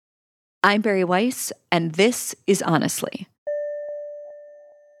I'm Bari Weiss, and this is Honestly.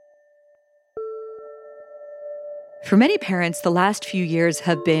 For many parents, the last few years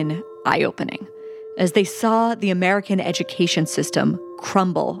have been eye-opening as they saw the American education system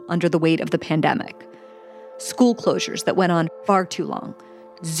crumble under the weight of the pandemic. School closures that went on far too long,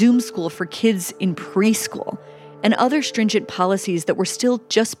 Zoom school for kids in preschool, and other stringent policies that we're still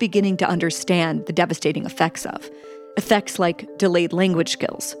just beginning to understand the devastating effects of. Effects like delayed language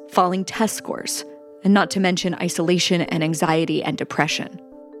skills, falling test scores, and not to mention isolation and anxiety and depression.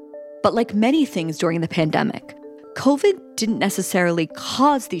 But like many things during the pandemic, COVID didn't necessarily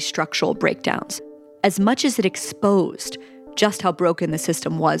cause these structural breakdowns as much as it exposed just how broken the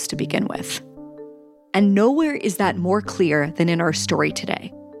system was to begin with. And nowhere is that more clear than in our story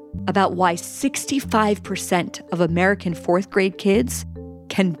today about why 65% of American fourth grade kids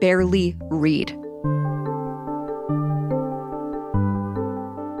can barely read.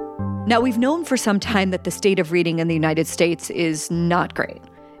 Now, we've known for some time that the state of reading in the United States is not great.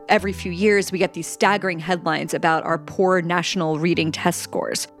 Every few years, we get these staggering headlines about our poor national reading test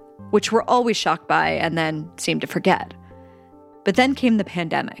scores, which we're always shocked by and then seem to forget. But then came the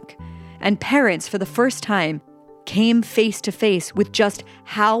pandemic, and parents, for the first time, came face to face with just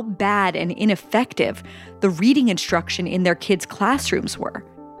how bad and ineffective the reading instruction in their kids' classrooms were.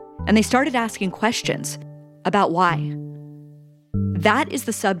 And they started asking questions about why. That is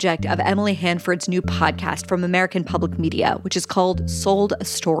the subject of Emily Hanford's new podcast from American Public Media, which is called Sold a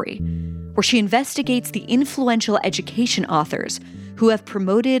Story, where she investigates the influential education authors who have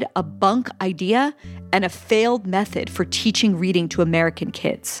promoted a bunk idea and a failed method for teaching reading to American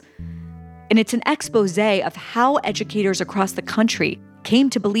kids. And it's an expose of how educators across the country came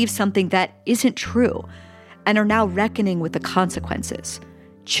to believe something that isn't true and are now reckoning with the consequences.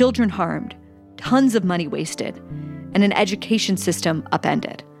 Children harmed, tons of money wasted, and an education system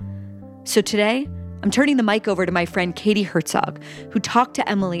upended. So today, I'm turning the mic over to my friend Katie Herzog, who talked to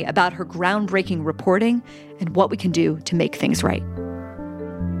Emily about her groundbreaking reporting and what we can do to make things right.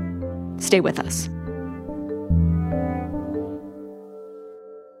 Stay with us.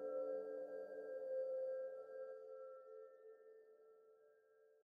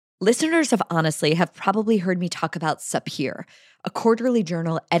 Listeners of Honestly have probably heard me talk about Sapir, a quarterly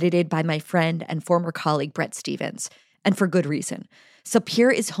journal edited by my friend and former colleague Bret Stephens, and for good reason.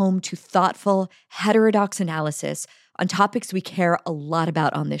 Sapir is home to thoughtful, heterodox analysis on topics we care a lot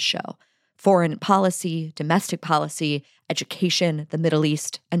about on this show: foreign policy, domestic policy, education, the Middle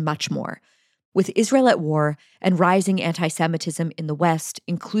East, and much more. With Israel at war and rising anti-Semitism in the West,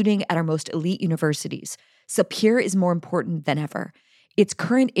 including at our most elite universities, Sapir is more important than ever. Its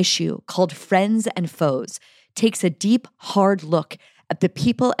current issue, called Friends and Foes, takes a deep, hard look at the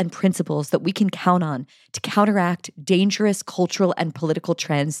people and principles that we can count on to counteract dangerous cultural and political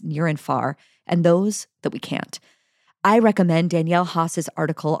trends near and far, and those that we can't. I recommend Danielle Haas's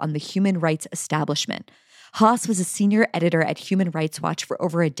article on the human rights establishment. Haas was a senior editor at Human Rights Watch for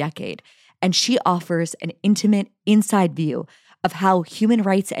over a decade, and she offers an intimate, inside view of how human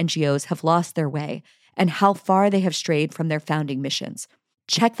rights NGOs have lost their way and how far they have strayed from their founding missions.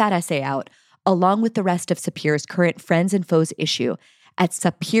 Check that essay out, along with the rest of Sapir's current Friends and Foes issue, at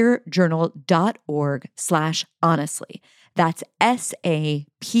sapirjournal.org/honestly. That's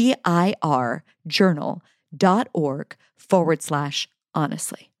SAPIR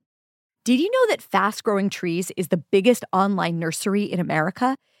journal.org/honestly. Did you know that Fast Growing Trees is the biggest online nursery in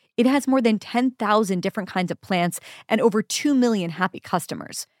America? It has more than 10,000 different kinds of plants and over 2 million happy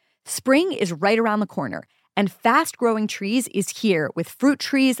customers. Spring is right around the corner, and Fast Growing Trees is here with fruit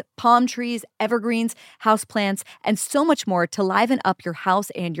trees, palm trees, evergreens, houseplants, and so much more to liven up your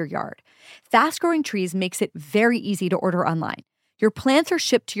house and your yard. Fast Growing Trees makes it very easy to order online. Your plants are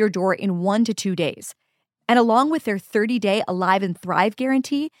shipped to your door in 1 to 2 days. And along with their 30-day Alive and Thrive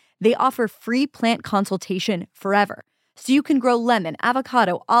guarantee, they offer free plant consultation forever. So you can grow lemon,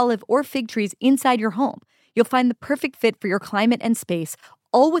 avocado, olive, or fig trees inside your home. You'll find the perfect fit for your climate and space,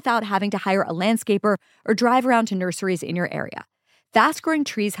 all without having to hire a landscaper or drive around to nurseries in your area. Fast Growing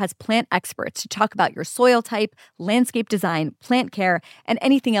Trees has plant experts to talk about your soil type, landscape design, plant care, and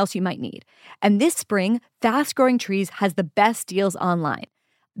anything else you might need. And this spring, Fast Growing Trees has the best deals online.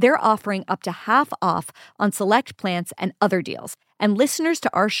 They're offering up to half off on select plants and other deals. And listeners to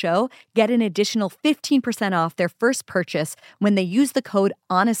our show get an additional 15% off their first purchase when they use the code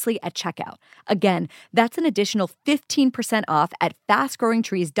HONESTLY at checkout. Again, that's an additional 15% off at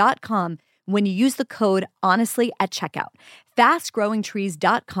fastgrowingtrees.com when you use the code HONESTLY at checkout.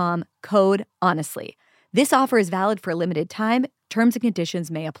 Fastgrowingtrees.com, code HONESTLY. This offer is valid for a limited time. Terms and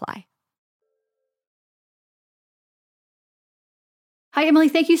conditions may apply. Hi, Emily.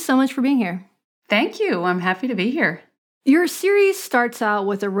 Thank you so much for being here. Thank you. I'm happy to be here. Your series starts out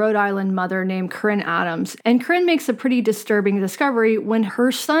with a Rhode Island mother named Corinne Adams, and Corinne makes a pretty disturbing discovery when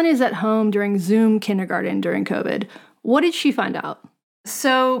her son is at home during Zoom kindergarten during COVID. What did she find out?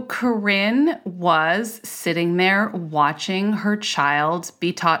 So Corinne was sitting there watching her child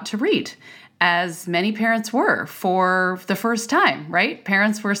be taught to read, as many parents were for the first time, right?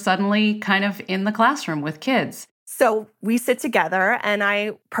 Parents were suddenly kind of in the classroom with kids. So we sit together and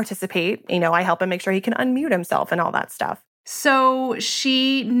I participate. I help him make sure he can unmute himself and all that stuff. So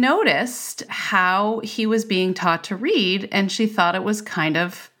she noticed how he was being taught to read, and she thought it was kind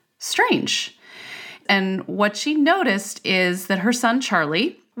of strange. And what she noticed is that her son,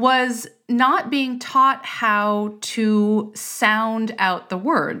 Charlie, was not being taught how to sound out the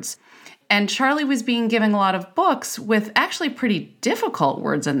words. And Charlie was being given a lot of books with actually pretty difficult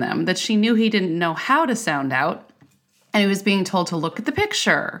words in them that she knew he didn't know how to sound out. And he was being told to look at the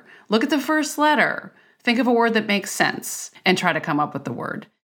picture, look at the first letter, think of a word that makes sense, and try to come up with the word.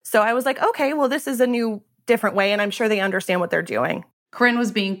 So I was like, okay, well, this is a new, different way, and I'm sure they understand what they're doing. Corinne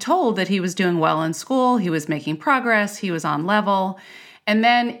was being told that he was doing well in school, he was making progress, he was on level. And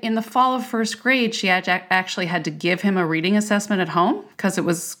then in the fall of first grade, she actually had to give him a reading assessment at home because it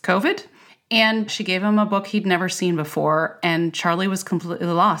was COVID. And she gave him a book he'd never seen before, and Charlie was completely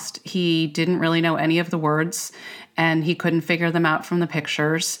lost. He didn't really know any of the words, and he couldn't figure them out from the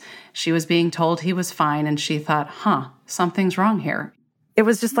pictures. She was being told he was fine, and she thought, something's wrong here. It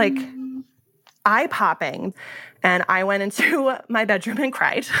was just like eye-popping, and I went into my bedroom and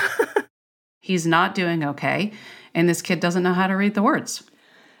cried. He's not doing okay, and this kid doesn't know how to read the words.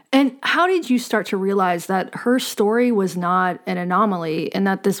 And how did you start to realize that her story was not an anomaly and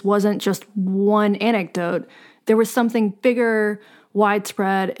that this wasn't just one anecdote? There was something bigger,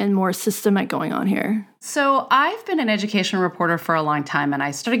 widespread, and more systemic going on here. So I've been an education reporter for a long time, and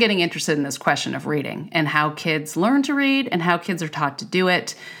I started getting interested in this question of reading and how kids learn to read and how kids are taught to do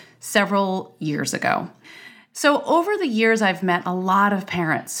it several years ago. So over the years, I've met a lot of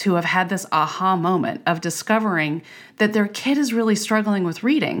parents who have had this aha moment of discovering that their kid is really struggling with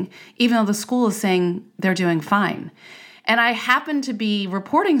reading, even though the school is saying they're doing fine. And I happened to be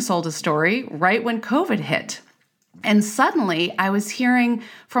reporting Sold a Story right when COVID hit. And suddenly I was hearing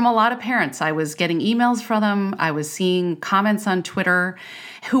from a lot of parents. I was getting emails from them. I was seeing comments on Twitter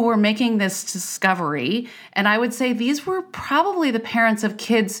who were making this discovery. And I would say these were probably the parents of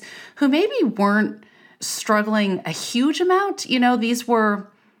kids who maybe weren't struggling a huge amount. These were,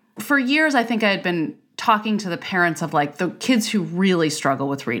 for years, I think I had been talking to the parents of like the kids who really struggle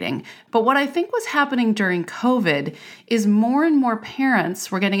with reading. But what I think was happening during COVID is more and more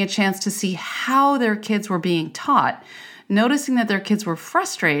parents were getting a chance to see how their kids were being taught, noticing that their kids were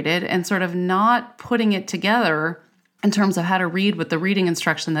frustrated and sort of not putting it together in terms of how to read with the reading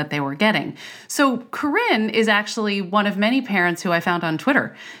instruction that they were getting. So Corinne is actually one of many parents who I found on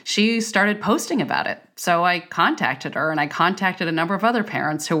Twitter. She started posting about it. So I contacted her, and I contacted a number of other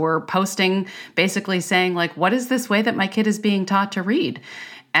parents who were posting, basically saying, like, what is this way that my kid is being taught to read?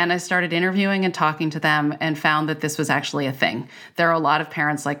 And I started interviewing and talking to them and found that this was actually a thing. There are a lot of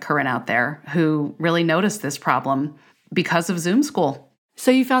parents like Corinne out there who really noticed this problem because of Zoom school. So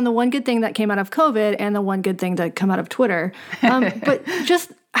you found the one good thing that came out of COVID and the one good thing that come out of Twitter. But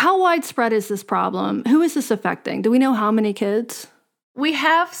just how widespread is this problem? Who is this affecting? Do we know how many kids? We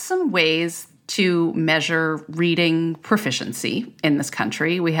have some ways to measure reading proficiency in this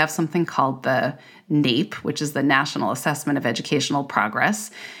country. We have something called the NAEP, which is the National Assessment of Educational Progress.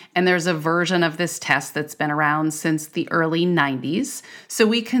 And there's a version of this test that's been around since the early 90s. So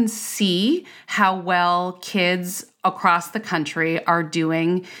we can see how well kids across the country are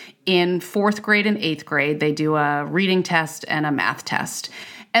doing in 4th grade and 8th grade. They do a reading test and a math test.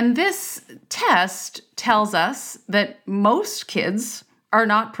 And this test tells us that most kids are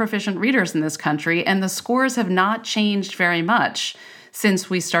not proficient readers in this country, and the scores have not changed very much since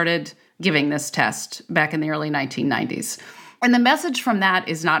we started giving this test back in the early 1990s. And the message from that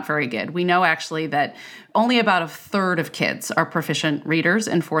is not very good. We know actually that only about a third of kids are proficient readers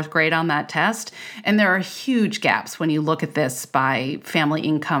in 4th grade on that test. And there are huge gaps when you look at this by family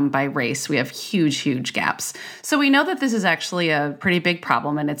income, by race. We have huge, huge gaps. So we know that this is actually a pretty big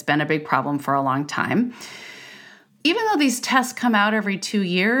problem, and it's been a big problem for a long time. Even though these tests come out every 2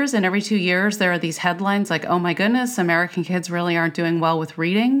 years, and every 2 years there are these headlines like, oh my goodness, American kids really aren't doing well with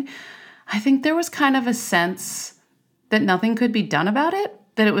reading, I think there was kind of a sense that nothing could be done about it,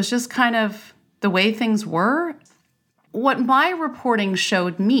 that it was just kind of the way things were. What my reporting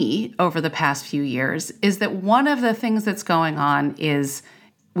showed me over the past few years is that one of the things that's going on is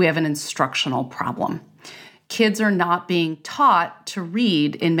we have an instructional problem. kids are not being taught to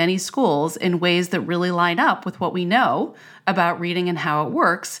read in many schools in ways that really line up with what we know about reading and how it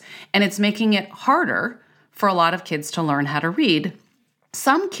works. And it's making it harder for a lot of kids to learn how to read.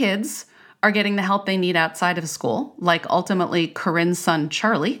 Some kids are getting the help they need outside of school, like ultimately Corinne's son,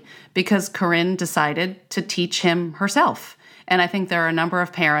 Charlie, because Corinne decided to teach him herself. And I think there are a number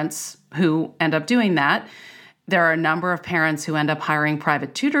of parents who end up doing that. There are a number of parents who end up hiring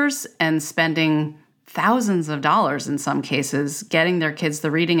private tutors and spending thousands of dollars in some cases getting their kids the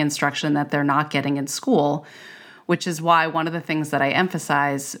reading instruction that they're not getting in school, which is why one of the things that I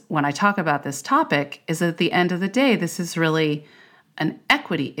emphasize when I talk about this topic is that at the end of the day, this is really an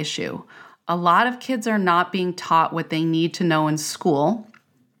equity issue. A lot of kids are not being taught what they need to know in school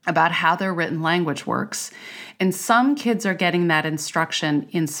about how their written language works. And some kids are getting that instruction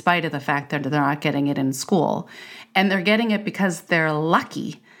in spite of the fact that they're not getting it in school. And they're getting it because they're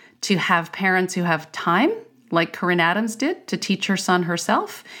lucky to have parents who have time, like Corinne Adams did, to teach her son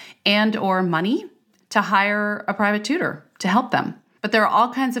herself, and or money to hire a private tutor to help them. But there are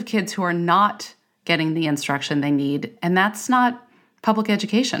all kinds of kids who are not getting the instruction they need, and that's not public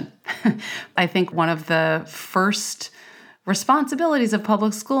education. I think one of the first responsibilities of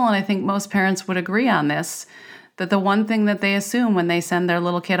public school, and I think most parents would agree on this, that the one thing that they assume when they send their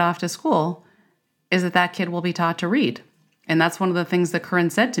little kid off to school is that that kid will be taught to read. And that's one of the things that Corinne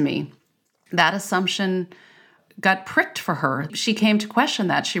said to me. That assumption got pricked for her. She came to question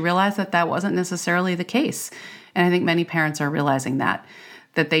that. She realized that that wasn't necessarily the case. And I think many parents are realizing that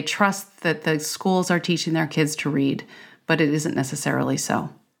they trust that the schools are teaching their kids to read, but it isn't necessarily so.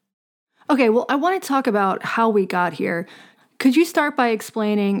 Okay, well, I want to talk about how we got here. Could you start by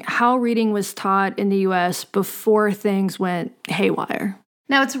explaining how reading was taught in the U.S. before things went haywire?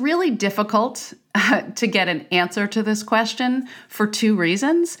 Now, it's really difficult to get an answer to this question for two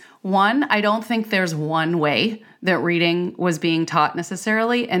reasons. One, I don't think there's one way that reading was being taught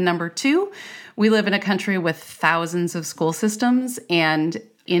necessarily. And number two, we live in a country with thousands of school systems, and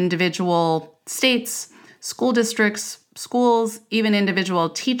individual states, school districts, schools, even individual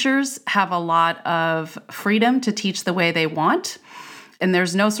teachers have a lot of freedom to teach the way they want. And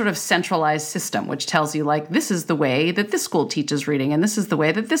there's no sort of centralized system which tells you, like, this is the way that this school teaches reading and this is the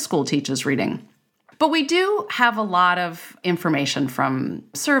way that this school teaches reading. But we do have a lot of information from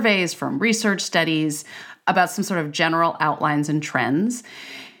surveys, from research studies about some sort of general outlines and trends.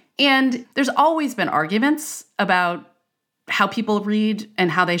 And there's always been arguments about how people read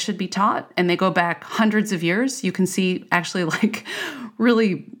and how they should be taught. And they go back hundreds of years. You can see actually like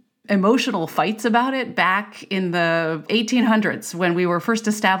really emotional fights about it back in the 1800s when we were first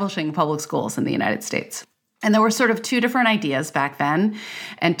establishing public schools in the United States. And there were sort of two different ideas back then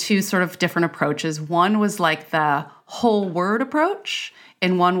and two sort of different approaches. One was like the whole word approach,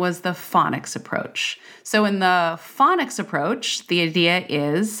 and one was the phonics approach. So in the phonics approach, the idea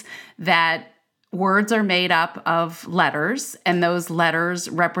is that words are made up of letters, and those letters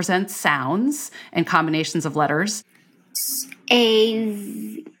represent sounds and combinations of letters.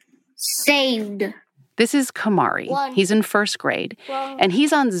 Saved. This is Kamari. He's in first grade, and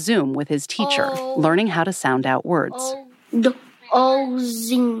he's on Zoom with his teacher, learning how to sound out words.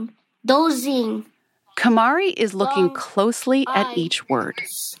 Dozing. Kamari is looking closely at each word,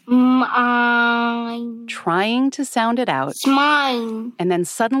 trying to sound it out, and then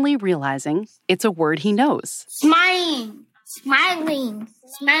suddenly realizing it's a word he knows. Smiling.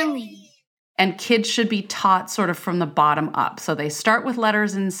 And kids should be taught sort of from the bottom up. So they start with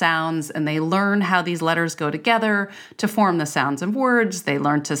letters and sounds, and they learn how these letters go together to form the sounds of words. They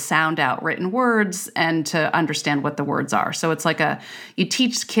learn to sound out written words and to understand what the words are. So it's like you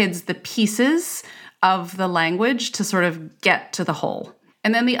teach kids the pieces of the language to sort of get to the whole.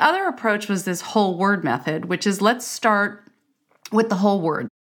 And then the other approach was this whole word method, which is let's start with the whole word.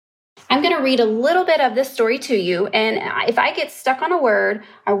 I'm going to read a little bit of this story to you, and if I get stuck on a word,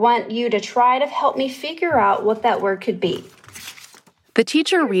 I want you to try to help me figure out what that word could be. The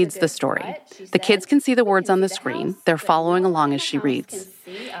teacher reads the story. The kids can see the words on the screen. They're following along as she reads.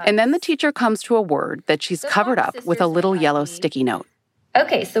 And then the teacher comes to a word that she's covered up with a little yellow sticky note.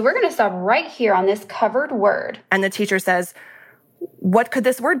 Okay, so we're going to stop right here on this covered word. And the teacher says, what could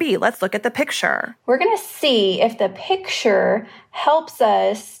this word be? Let's look at the picture. We're going to see if the picture helps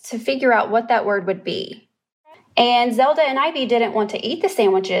us to figure out what that word would be. And Zelda and Ivy didn't want to eat the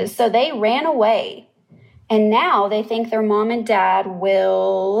sandwiches, so they ran away. And now they think their mom and dad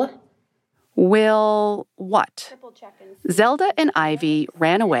will what? Zelda and Ivy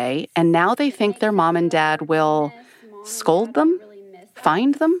ran away, and now they think their mom and dad will scold them?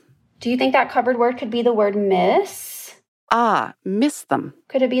 Find them? Do you think that covered word could be the word miss? miss them.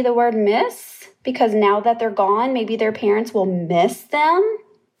 Could it be the word miss? Because now that they're gone, maybe their parents will miss them?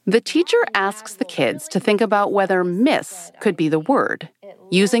 The teacher asks the kids to think about whether miss could be the word,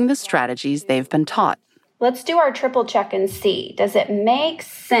 using the strategies they've been taught. Let's do our triple check and see. Does it make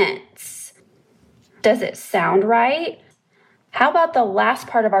sense? Does it sound right? How about the last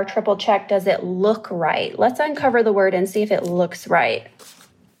part of our triple check? Does it look right? Let's uncover the word and see if it looks right.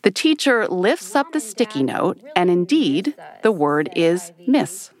 The teacher lifts up the sticky note, and indeed, the word is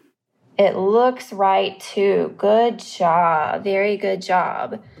miss. It looks right too. Good job. Very good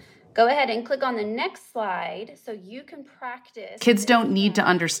job. Go ahead and click on the next slide so you can practice. Kids don't need to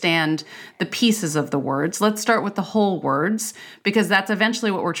understand the pieces of the words. Let's start with the whole words, because that's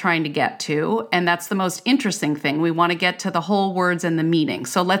eventually what we're trying to get to. And that's the most interesting thing. We want to get to the whole words and the meaning.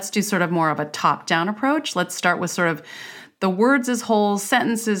 So let's do sort of more of a top-down approach. Let's start with sort of the words as wholes,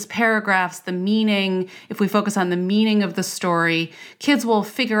 sentences, paragraphs, the meaning. If we focus on the meaning of the story, kids will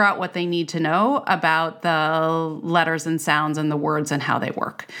figure out what they need to know about the letters and sounds and the words and how they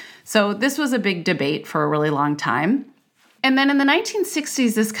work. So this was a big debate for a really long time. And then in the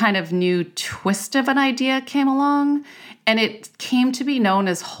 1960s, this kind of new twist of an idea came along, and it came to be known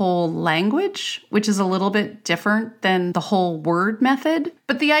as whole language, which is a little bit different than the whole word method.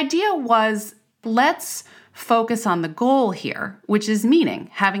 But the idea was, let's focus on the goal here, which is meaning,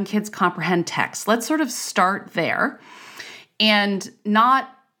 having kids comprehend text. Let's sort of start there and not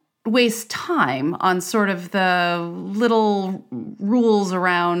waste time on sort of the little rules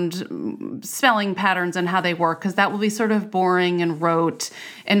around spelling patterns and how they work, because that will be sort of boring and rote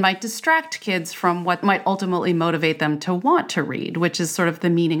and might distract kids from what might ultimately motivate them to want to read, which is sort of the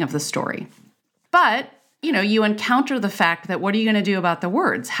meaning of the story. But you encounter the fact that what are you going to do about the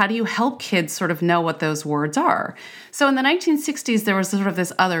words? How do you help kids sort of know what those words are? So in the 1960s, there was sort of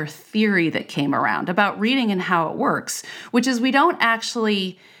this other theory that came around about reading and how it works, which is we don't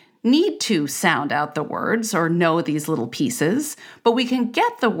actually need to sound out the words or know these little pieces, but we can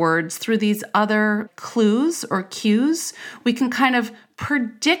get the words through these other clues or cues. We can kind of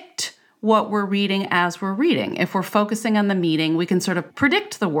predict what we're reading as we're reading. If we're focusing on the meaning, we can sort of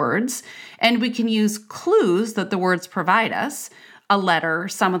predict the words, and we can use clues that the words provide us, a letter,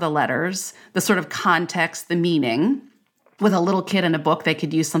 some of the letters, the sort of context, the meaning. With a little kid in a book, they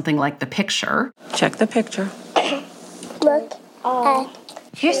could use something like the picture. Check the picture. Look at.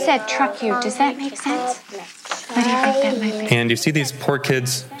 You said truck you. Does that make sense? What do you think that might be? And you see these poor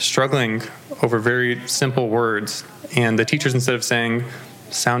kids struggling over very simple words. And the teachers, instead of saying,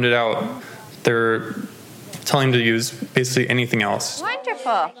 sound it out, they're telling them to use basically anything else.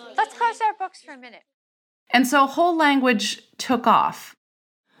 Wonderful. Let's close our books for a minute. And so whole language took off.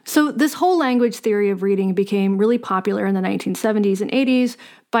 So this whole language theory of reading became really popular in the 1970s and 80s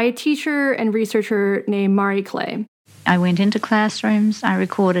by a teacher and researcher named Mari Clay. I went into classrooms, I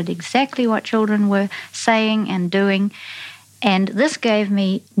recorded exactly what children were saying and doing, and this gave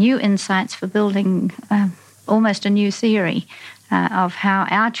me new insights for building almost a new theory of how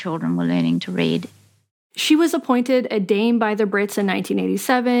our children were learning to read. She was appointed a Dame by the Brits in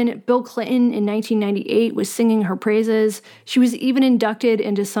 1987. Bill Clinton in 1998 was singing her praises. She was even inducted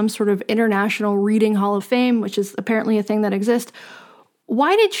into some sort of International Reading Hall of Fame, which is apparently a thing that exists.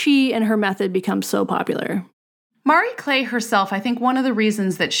 Why did she and her method become so popular? Mari Clay herself, I think one of the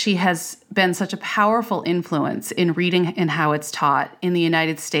reasons that she has been such a powerful influence in reading and how it's taught in the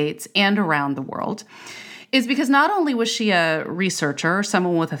United States and around the world is because not only was she a researcher,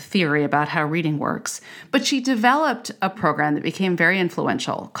 someone with a theory about how reading works, but she developed a program that became very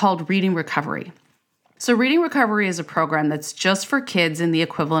influential called Reading Recovery. So Reading Recovery is a program that's just for kids in the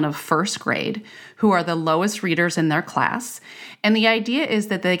equivalent of first grade who are the lowest readers in their class. And the idea is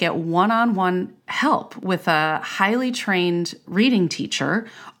that they get one-on-one help with a highly trained reading teacher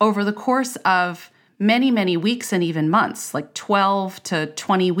over the course of many, many weeks and even months, like 12 to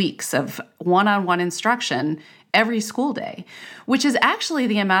 20 weeks of one-on-one instruction every school day, which is actually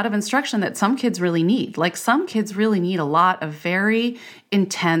the amount of instruction that some kids really need. Like some kids really need a lot of very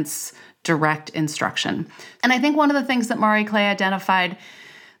intense direct instruction. And I think one of the things that Mari Clay identified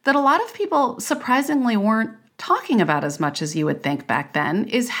that a lot of people surprisingly weren't talking about as much as you would think back then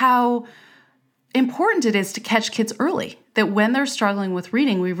is how important it is to catch kids early, that when they're struggling with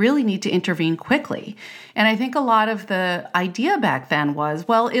reading, we really need to intervene quickly. And I think a lot of the idea back then was,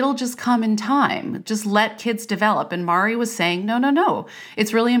 well, it'll just come in time. Just let kids develop. And Mari was saying, no.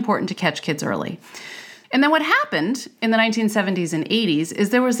 It's really important to catch kids early. And then what happened in the 1970s and 80s is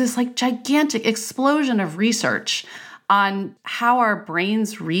there was this like gigantic explosion of research on how our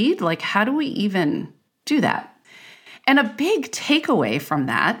brains read. Like, how do we even do that? And a big takeaway from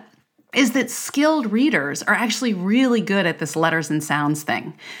that is that skilled readers are actually really good at this letters and sounds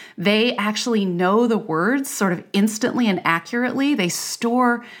thing. They actually know the words sort of instantly and accurately. They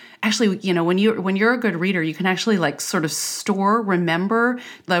store, actually, when you're a good reader, you can actually like sort of remember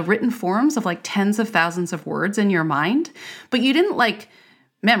the written forms of like tens of thousands of words in your mind, but you didn't like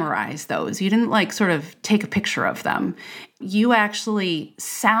memorize those. You didn't like sort of take a picture of them. You actually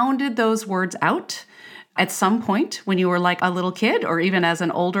sounded those words out at some point when you were like a little kid, or even as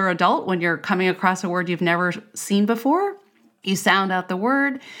an older adult when you're coming across a word you've never seen before. You sound out the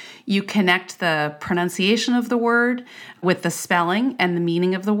word, you connect the pronunciation of the word with the spelling and the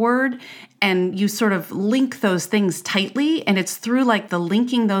meaning of the word, and you sort of link those things tightly. And it's through like the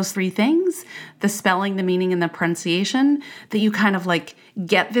linking those three things, the spelling, the meaning, and the pronunciation, that you kind of like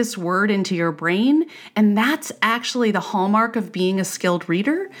get this word into your brain. And that's actually the hallmark of being a skilled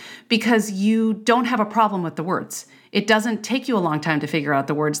reader, because you don't have a problem with the words. It doesn't take you a long time to figure out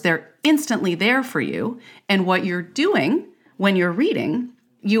the words. They're instantly there for you. And what you're doing when you're reading,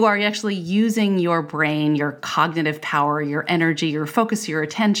 you are actually using your brain, your cognitive power, your energy, your focus, your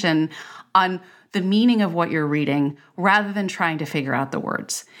attention on the meaning of what you're reading rather than trying to figure out the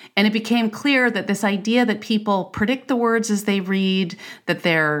words. And it became clear that this idea that people predict the words as they read, that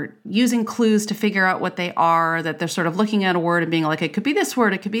they're using clues to figure out what they are, that they're sort of looking at a word and being like, it could be this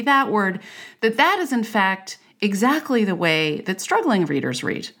word, it could be that word, that is in fact exactly the way that struggling readers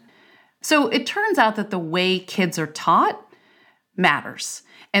read. So it turns out that the way kids are taught matters.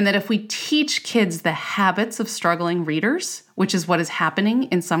 And that if we teach kids the habits of struggling readers, which is what is happening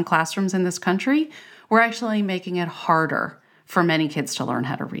in some classrooms in this country, we're actually making it harder for many kids to learn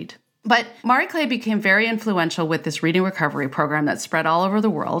how to read. But Marie Clay became very influential with this reading recovery program that spread all over the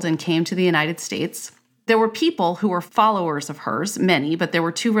world and came to the United States. There were people who were followers of hers, many, but there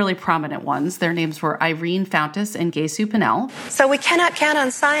were two really prominent ones. Their names were Irene Fountas and Gesu Pinnell. So we cannot count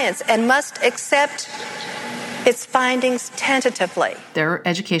on science and must accept its findings tentatively. They're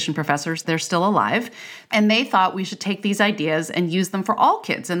education professors. They're still alive. And they thought we should take these ideas and use them for all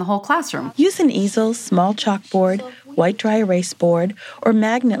kids in the whole classroom. Use an easel, small chalkboard, white dry erase board, or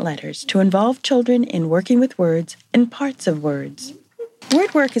magnet letters to involve children in working with words and parts of words.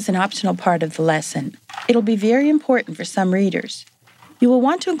 Word work is an optional part of the lesson. It'll be very important for some readers. You will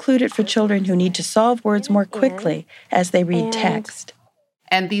want to include it for children who need to solve words more quickly as they read text.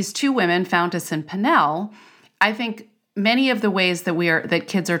 And these two women, Fountas and Pinnell, I think many of the ways that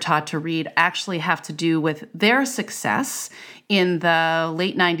kids are taught to read actually have to do with their success in the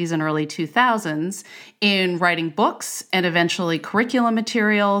late 90s and early 2000s in writing books and eventually curriculum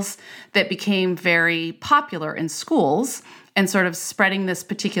materials that became very popular in schools and sort of spreading this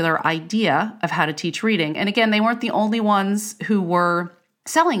particular idea of how to teach reading. And again, they weren't the only ones who were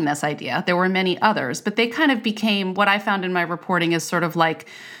selling this idea. There were many others, but they kind of became what I found in my reporting is sort of like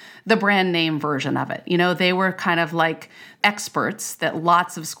the brand name version of it. They were kind of like experts that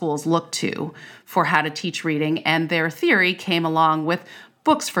lots of schools looked to for how to teach reading, and their theory came along with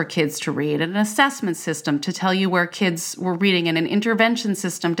books for kids to read, and an assessment system to tell you where kids were reading, and an intervention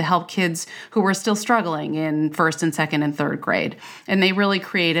system to help kids who were still struggling in first and second and third grade. And they really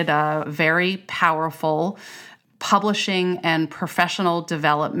created a very powerful publishing and professional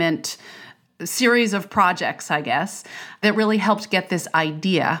development series of projects, I guess, that really helped get this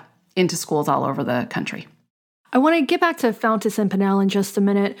idea into schools all over the country. I want to get back to Fountas and Pinnell in just a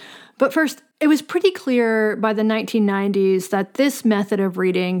minute, but first, it was pretty clear by the 1990s that this method of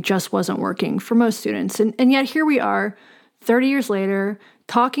reading just wasn't working for most students. And yet here we are, 30 years later,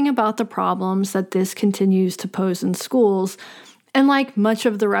 talking about the problems that this continues to pose in schools. And like much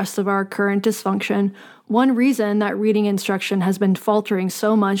of the rest of our current dysfunction, one reason that reading instruction has been faltering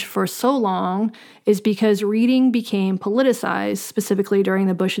so much for so long is because reading became politicized, specifically during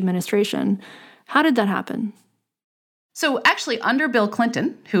the Bush administration. How did that happen? So actually, under Bill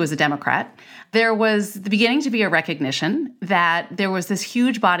Clinton, who was a Democrat, there was beginning to be a recognition that there was this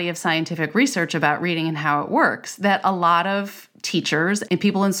huge body of scientific research about reading and how it works that a lot of teachers and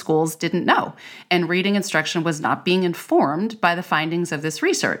people in schools didn't know. And reading instruction was not being informed by the findings of this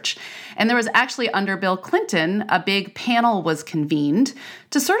research. And there was actually, under Bill Clinton, a big panel was convened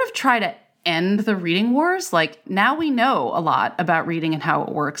to sort of try to end the reading wars. Like, now we know a lot about reading and how it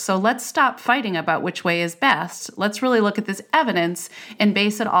works, so let's stop fighting about which way is best. Let's really look at this evidence and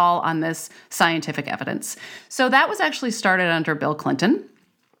base it all on this scientific evidence. So that was actually started under Bill Clinton.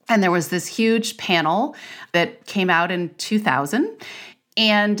 And there was this huge panel that came out in 2000.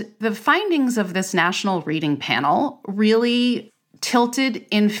 And the findings of this national reading panel really tilted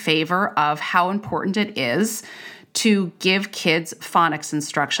in favor of how important it is to give kids phonics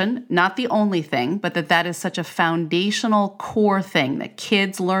instruction, not the only thing, but that is such a foundational core thing, that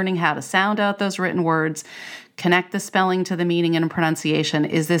kids learning how to sound out those written words, connect the spelling to the meaning and pronunciation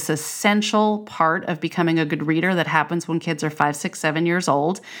is this essential part of becoming a good reader that happens when kids are 5, 6, 7 years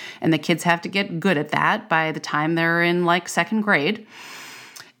old. And the kids have to get good at that by the time they're in like second grade.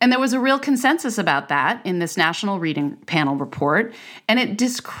 And there was a real consensus about that in this National Reading Panel report. And it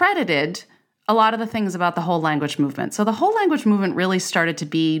discredited a lot of the things about the whole language movement. So the whole language movement really started to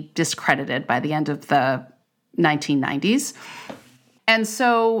be discredited by the end of the 1990s. And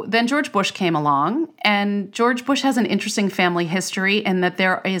so then George Bush came along, and George Bush has an interesting family history in that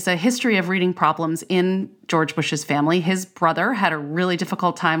there is a history of reading problems in George Bush's family. His brother had a really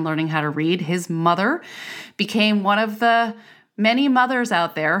difficult time learning how to read. His mother became one of the many mothers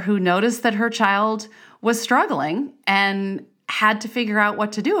out there who noticed that her child was struggling and had to figure out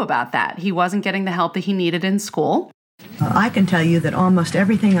what to do about that. He wasn't getting the help that he needed in school. I can tell you that almost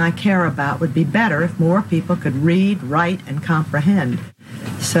everything I care about would be better if more people could read, write, and comprehend.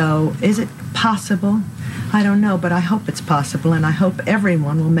 So, is it possible? I don't know, but I hope it's possible, and I hope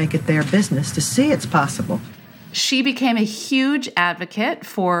everyone will make it their business to see it's possible. She became a huge advocate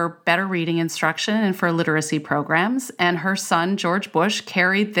for better reading instruction and for literacy programs, and her son, George Bush,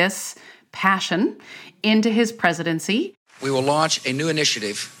 carried this passion into his presidency. We will launch a new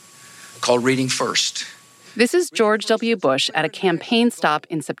initiative called Reading First. This is George W. Bush at a campaign stop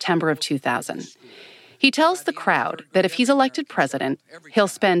in September of 2000. He tells the crowd that if he's elected president, he'll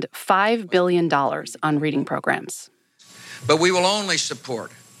spend $5 billion on reading programs. But we will only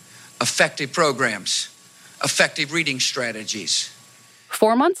support effective programs, effective reading strategies.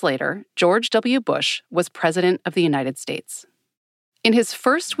 4 months later, George W. Bush was president of the United States. In his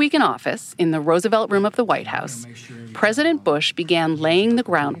first week in office, in the Roosevelt Room of the White House, President Bush began laying the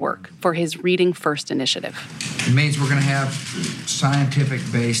groundwork for his Reading First initiative. It means we're going to have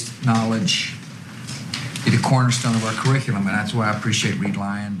scientific-based knowledge be the cornerstone of our curriculum, and that's why I appreciate Read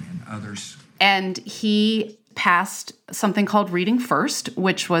Lion and others. And he passed something called Reading First,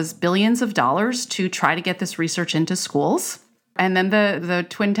 which was billions of dollars to try to get this research into schools. And then the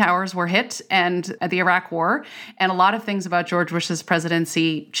Twin Towers were hit and the Iraq War, and a lot of things about George Bush's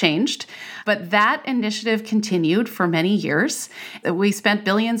presidency changed. But that initiative continued for many years. We spent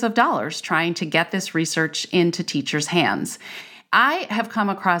billions of dollars trying to get this research into teachers' hands. I have come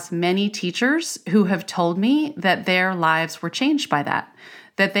across many teachers who have told me that their lives were changed by that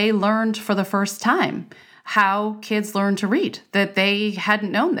they learned for the first time how kids learn to read, that they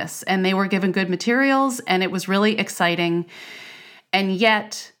hadn't known this, and they were given good materials, and it was really exciting. And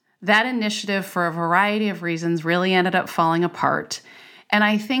yet, that initiative, for a variety of reasons, really ended up falling apart. And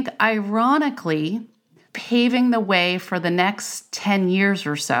I think, ironically, paving the way for the next 10 years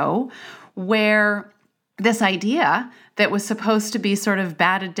or so, where this idea that was supposed to be sort of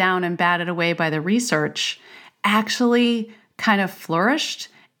batted down and batted away by the research actually kind of flourished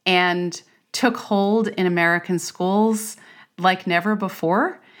and took hold in American schools like never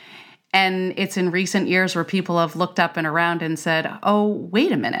before. And it's in recent years where people have looked up and around and said, oh,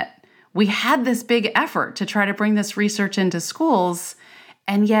 wait a minute. We had this big effort to try to bring this research into schools,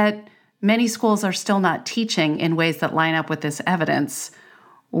 and yet many schools are still not teaching in ways that line up with this evidence.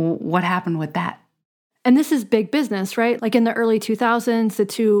 What happened with that? And this is big business, right? Like in the early 2000s, the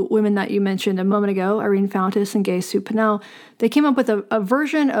two women that you mentioned a moment ago, Irene Fountas and Gay Sue Pennell, they came up with a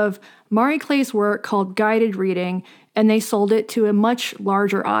version of Marie Clay's work called Guided Reading, and they sold it to a much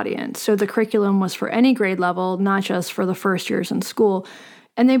larger audience. So the curriculum was for any grade level, not just for the first years in school.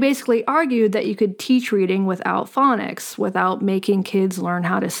 And they basically argued that you could teach reading without phonics, without making kids learn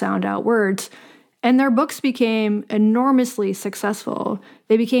how to sound out words. And their books became enormously successful.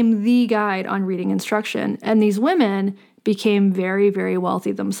 They became the guide on reading instruction. And these women became very, very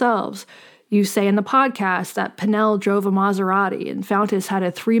wealthy themselves. You say in the podcast that Pennell drove a Maserati and Fountas had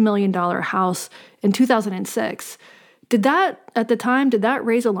a $3 million house in 2006. Did that, at the time,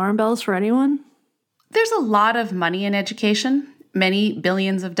 raise alarm bells for anyone? There's a lot of money in education. Many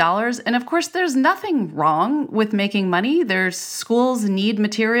billions of dollars. And of course, there's nothing wrong with making money. Schools need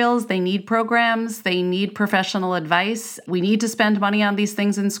materials, they need programs, they need professional advice. We need to spend money on these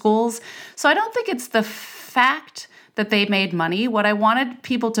things in schools. So I don't think it's the fact that they made money. What I wanted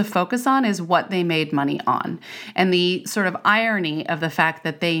people to focus on is what they made money on, and the sort of irony of the fact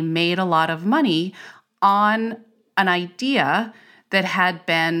that they made a lot of money on an idea that had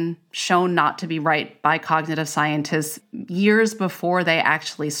been shown not to be right by cognitive scientists years before they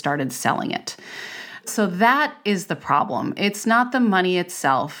actually started selling it. So that is the problem. It's not the money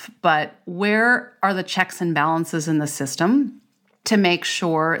itself, but where are the checks and balances in the system to make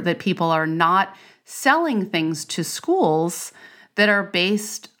sure that people are not selling things to schools that are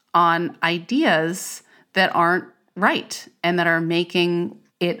based on ideas that aren't right and that are making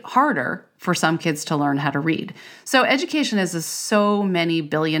it harder for some kids to learn how to read. So education is a so many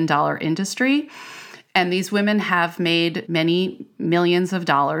billion-dollar industry, and these women have made many millions of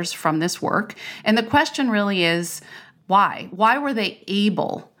dollars from this work. And the question really is, why? Why were they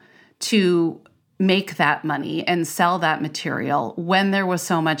able to make that money and sell that material when there was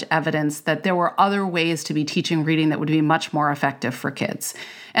so much evidence that there were other ways to be teaching reading that would be much more effective for kids?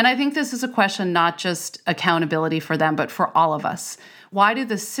 And I think this is a question not just accountability for them, but for all of us. Why do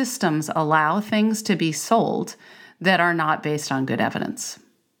the systems allow things to be sold that are not based on good evidence?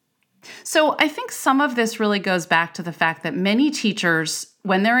 So I think some of this really goes back to the fact that many teachers,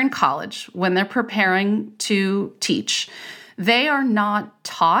 when they're in college, when they're preparing to teach, they are not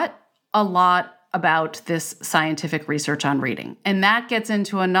taught a lot about this scientific research on reading. And that gets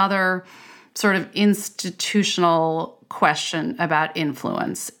into another sort of institutional question about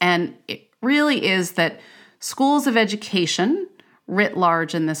influence. And it really is that schools of education writ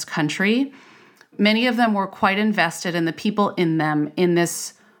large in this country, many of them were quite invested in the people in them in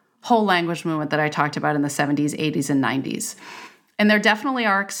this whole language movement that I talked about in the 70s, 80s, and 90s. And there definitely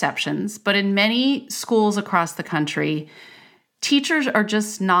are exceptions, but in many schools across the country, teachers are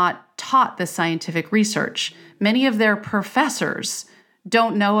just not taught the scientific research. Many of their professors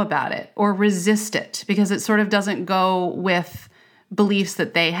don't know about it or resist it because it sort of doesn't go with beliefs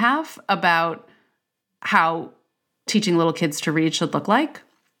that they have about how teaching little kids to read should look like.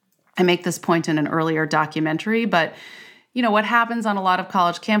 I make this point in an earlier documentary, but what happens on a lot of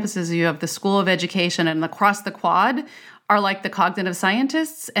college campuses, you have the School of Education and across the quad are like the cognitive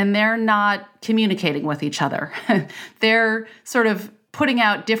scientists, and they're not communicating with each other. They're sort of putting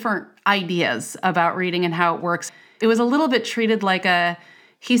out different ideas about reading and how it works. It was a little bit treated like a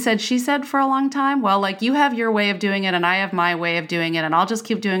he said, she said for a long time. Well, like you have your way of doing it and I have my way of doing it, and I'll just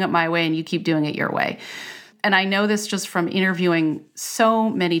keep doing it my way and you keep doing it your way. And I know this just from interviewing so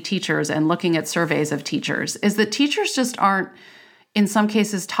many teachers and looking at surveys of teachers, is that teachers just aren't, in some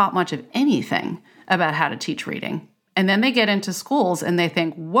cases, taught much of anything about how to teach reading. And then they get into schools and they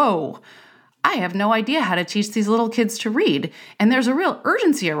think, whoa, I have no idea how to teach these little kids to read. And there's a real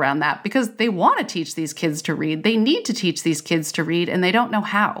urgency around that because they want to teach these kids to read. They need to teach these kids to read and they don't know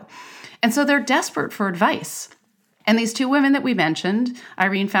how. And so they're desperate for advice. And these two women that we mentioned,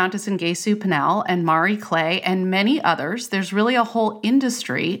 Irene Fountas and Gay-Sue Pinnell and Mari Clay and many others, there's really a whole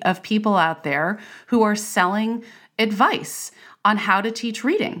industry of people out there who are selling advice on how to teach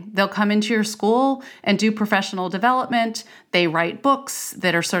reading. They'll come into your school and do professional development. They write books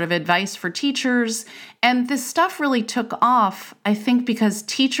that are sort of advice for teachers. And this stuff really took off, I think, because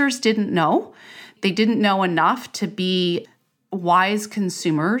teachers didn't know. They didn't know enough to be wise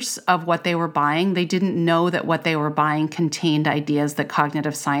consumers of what they were buying. They didn't know that what they were buying contained ideas that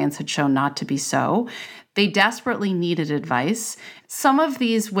cognitive science had shown not to be so. They desperately needed advice. Some of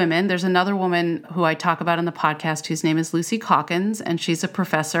these women, there's another woman who I talk about in the podcast whose name is Lucy Calkins, and she's a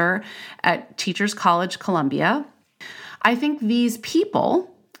professor at Teachers College, Columbia. I think these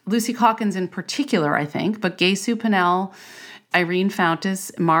people, Lucy Calkins in particular, I think, but Gay-Sue Pinnell, Irene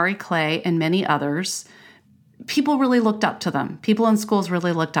Fountas, Mari Clay, and many others, people really looked up to them. People in schools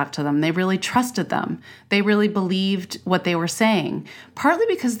really looked up to them. They really trusted them. They really believed what they were saying, partly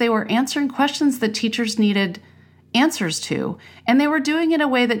because they were answering questions that teachers needed answers to, and they were doing it in a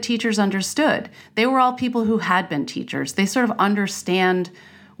way that teachers understood. They were all people who had been teachers. They sort of understand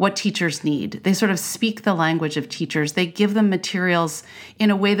what teachers need. They sort of speak the language of teachers. They give them materials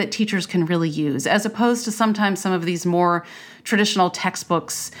in a way that teachers can really use, as opposed to sometimes some of these more traditional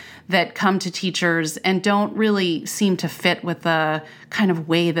textbooks that come to teachers and don't really seem to fit with the kind of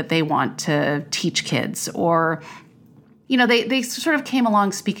way that they want to teach kids, or they sort of came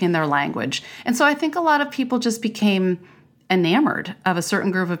along speaking their language. And so I think a lot of people just became enamored of a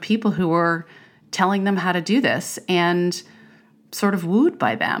certain group of people who were telling them how to do this and sort of wooed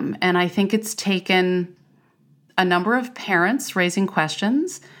by them. And I think it's taken a number of parents raising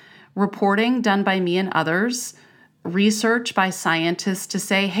questions, reporting done by me and others, research by scientists to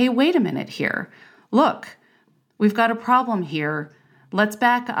say, hey, wait a minute here. Look, we've got a problem here. Let's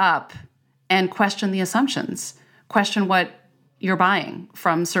back up and question the assumptions. Question what you're buying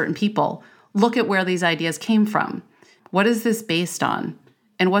from certain people. Look at where these ideas came from. What is this based on?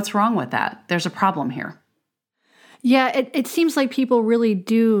 And what's wrong with that? There's a problem here. Yeah, it seems like people really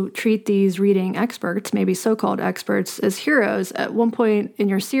do treat these reading experts, maybe so-called experts, as heroes. At one point in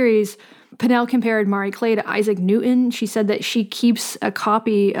your series, Pinnell compared Marie Clay to Isaac Newton. She said that she keeps a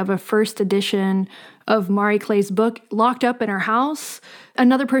copy of a first edition of Marie Clay's book locked up in her house.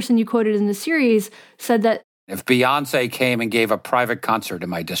 Another person you quoted in the series said that if Beyonce came and gave a private concert in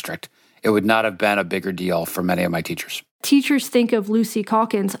my district, it would not have been a bigger deal for many of my teachers. Teachers think of Lucy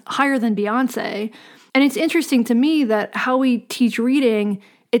Calkins higher than Beyonce. And it's interesting to me that how we teach reading,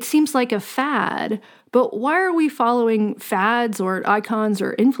 it seems like a fad. But why are we following fads or icons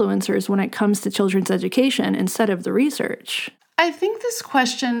or influencers when it comes to children's education instead of the research? I think this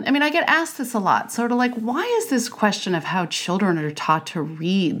question, I get asked this a lot, sort of like, why is this question of how children are taught to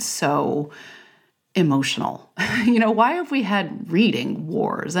read so emotional? Why have we had reading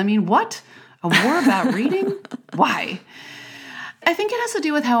wars? What? A war about reading? Why? I think it has to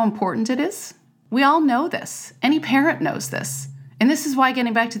do with how important it is. We all know this. Any parent knows this. And this is why,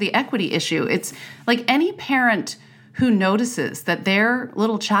 getting back to the equity issue, it's like any parent who notices that their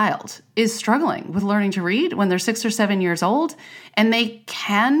little child is struggling with learning to read when they're 6 or 7 years old, and they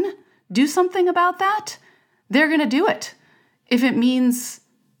can do something about that, they're going to do it. If it means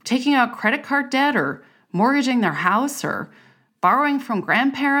taking out credit card debt or mortgaging their house or borrowing from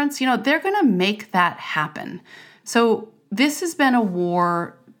grandparents, they're going to make that happen. So this has been a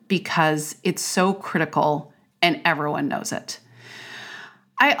war because it's so critical and everyone knows it.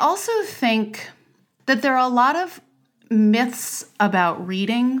 I also think that there are a lot of myths about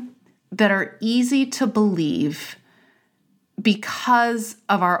reading that are easy to believe because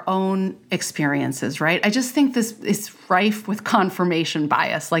of our own experiences, right? I just think this is rife with confirmation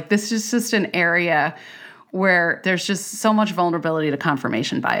bias. Like, this is just an area where there's just so much vulnerability to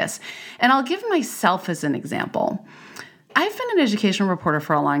confirmation bias. And I'll give myself as an example. I've been an education reporter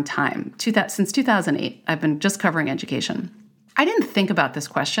for a long time. Since 2008, I've been just covering education. I didn't think about this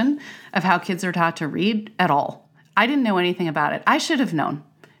question of how kids are taught to read at all. I didn't know anything about it. I should have known.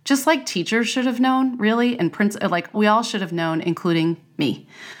 Just like teachers should have known, really, and we all should have known, including me.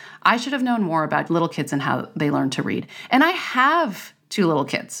 I should have known more about little kids and how they learn to read. And I have two little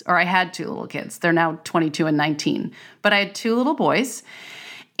kids, or I had two little kids. They're now 22 and 19. But I had two little boys,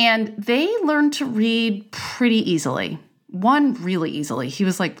 and they learned to read pretty easily. One really easily. He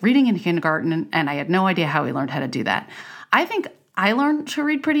was like reading in kindergarten, and I had no idea how he learned how to do that. I think I learned to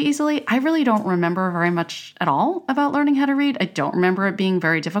read pretty easily. I really don't remember very much at all about learning how to read. I don't remember it being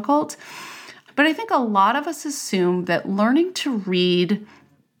very difficult. But I think a lot of us assume that learning to read,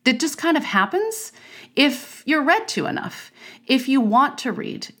 it just kind of happens if you're read to enough, if you want to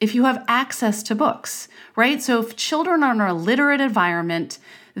read, if you have access to books, right? So if children are in a literate environment,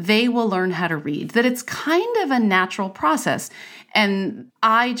 they will learn how to read, that it's kind of a natural process. And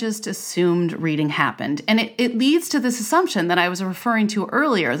I just assumed reading happened. And it leads to this assumption that I was referring to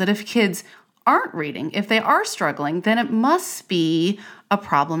earlier, that if kids aren't reading, if they are struggling, then it must be a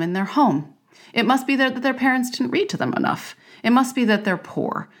problem in their home. It must be that their parents didn't read to them enough. It must be that they're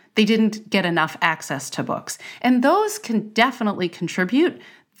poor. They didn't get enough access to books. And those can definitely contribute.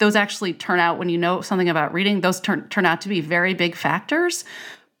 Those actually turn out, when you know something about reading, those turn out to be very big factors.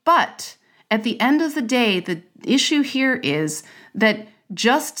 But at the end of the day, the issue here is that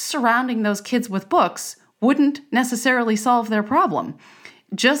just surrounding those kids with books wouldn't necessarily solve their problem.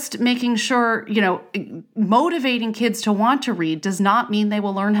 Just making sure, motivating kids to want to read does not mean they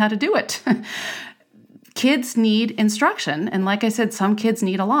will learn how to do it. Kids need instruction. And like I said, some kids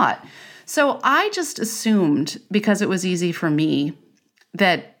need a lot. So I just assumed, because it was easy for me,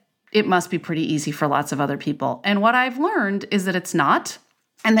 that it must be pretty easy for lots of other people. And what I've learned is that it's not.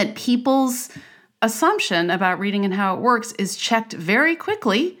 And that people's assumption about reading and how it works is checked very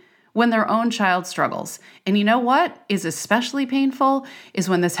quickly when their own child struggles. And you know what is especially painful is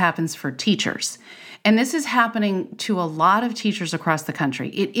when this happens for teachers. And this is happening to a lot of teachers across the country.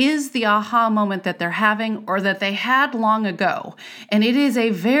 It is the aha moment that they're having or that they had long ago. And it is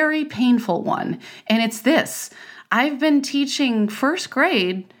a very painful one. And it's this. I've been teaching first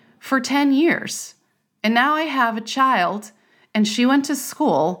grade for 10 years. And now I have a child, and she went to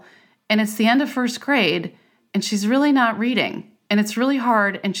school, and it's the end of first grade, and she's really not reading. And it's really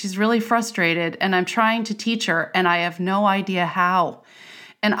hard, and she's really frustrated, and I'm trying to teach her, and I have no idea how.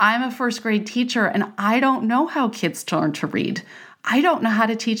 And I'm a first grade teacher, and I don't know how kids learn to read. I don't know how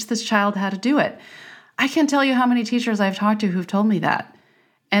to teach this child how to do it. I can't tell you how many teachers I've talked to who've told me that.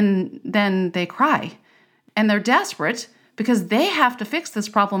 And then they cry. And they're desperate because they have to fix this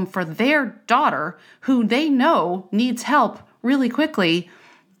problem for their daughter, who they know needs help really quickly.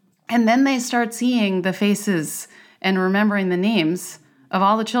 And then they start seeing the faces and remembering the names of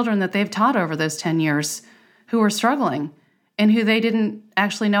all the children that they've taught over those 10 years who were struggling and who they didn't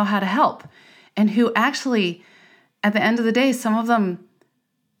actually know how to help, and who actually, at the end of the day, some of them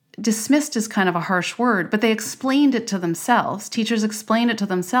dismissed is kind of a harsh word, but they explained it to themselves. Teachers explained it to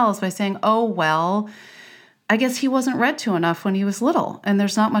themselves by saying, oh, well, I guess he wasn't read to enough when he was little, and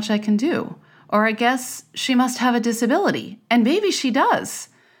there's not much I can do. Or I guess she must have a disability, and maybe she does.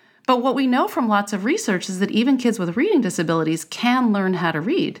 But what we know from lots of research is that even kids with reading disabilities can learn how to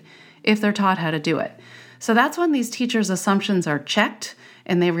read if they're taught how to do it. So that's when these teachers' assumptions are checked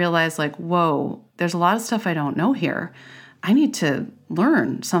and they realize, like, whoa, there's a lot of stuff I don't know here. I need to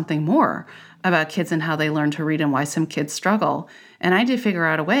learn something more about kids and how they learn to read and why some kids struggle. And I did figure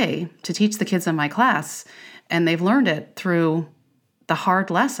out a way to teach the kids in my class, and they've learned it through the hard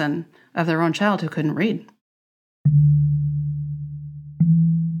lesson of their own child who couldn't read.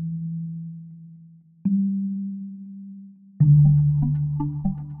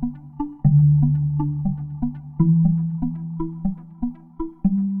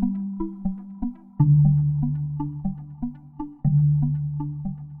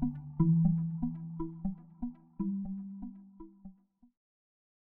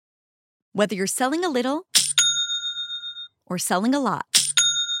 Whether you're selling a little or selling a lot,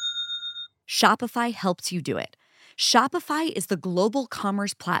 Shopify helps you do it. Shopify is the global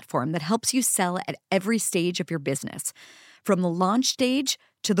commerce platform that helps you sell at every stage of your business. From the launch stage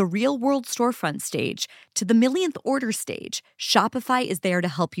to the real-world storefront stage to the millionth order stage, Shopify is there to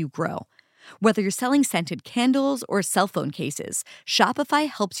help you grow. Whether you're selling scented candles or cell phone cases, Shopify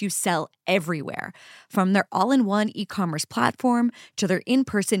helps you sell everywhere, from their all-in-one e-commerce platform to their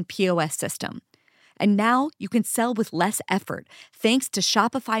in-person POS system. And now you can sell with less effort thanks to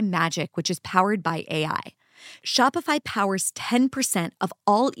Shopify Magic, which is powered by AI. Shopify powers 10% of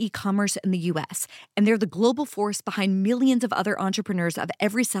all e-commerce in the U.S., and they're the global force behind millions of other entrepreneurs of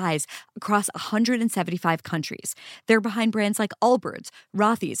every size across 175 countries. They're behind brands like Allbirds,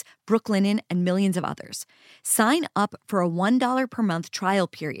 Rothy's, Brooklinen, and millions of others. Sign up for a $1 per month trial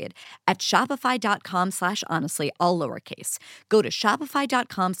period at shopify.com/honestly, all lowercase. Go to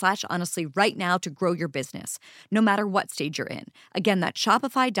shopify.com/honestly right now to grow your business, no matter what stage you're in. Again, that's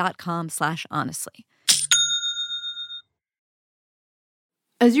shopify.com/honestly.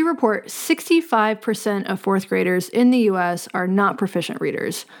 As you report, 65% of fourth graders in the U.S. are not proficient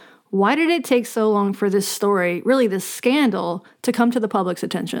readers. Why did it take so long for this story, really this scandal, to come to the public's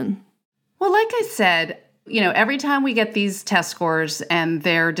attention? Well, like I said, every time we get these test scores and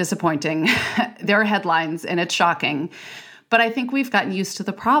they're disappointing, they're headlines and it's shocking. But I think we've gotten used to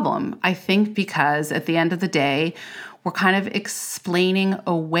the problem. I think because at the end of the day, we're kind of explaining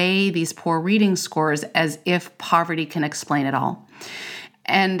away these poor reading scores as if poverty can explain it all.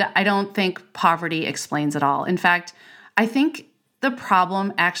 And I don't think poverty explains it all. In fact, I think the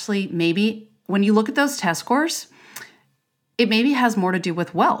problem actually maybe, when you look at those test scores, it maybe has more to do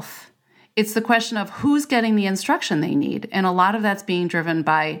with wealth. It's the question of who's getting the instruction they need. And a lot of that's being driven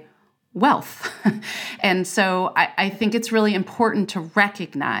by wealth. And so I think it's really important to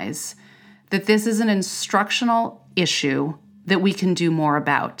recognize that this is an instructional issue that we can do more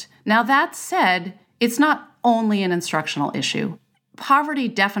about. Now, that said, it's not only an instructional issue. Poverty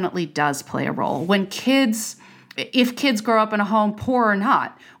definitely does play a role. If kids grow up in a home, poor or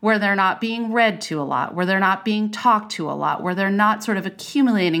not, where they're not being read to a lot, where they're not being talked to a lot, where they're not sort of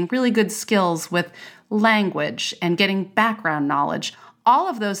accumulating really good skills with language and getting background knowledge, all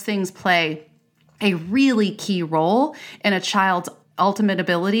of those things play a really key role in a child's ultimate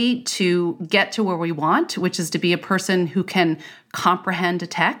ability to get to where we want, which is to be a person who can comprehend a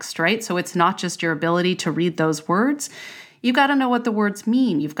text, right? So it's not just your ability to read those words. You've got to know what the words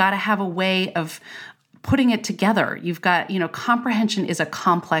mean. You've got to have a way of putting it together. You've got, comprehension is a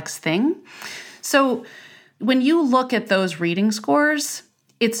complex thing. So when you look at those reading scores,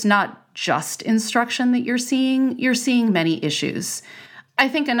 it's not just instruction that you're seeing many issues. I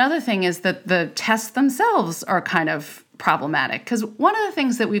think another thing is that the tests themselves are kind of problematic, because one of the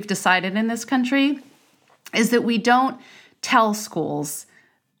things that we've decided in this country is that we don't tell schools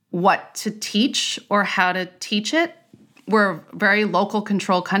what to teach or how to teach it. We're a very local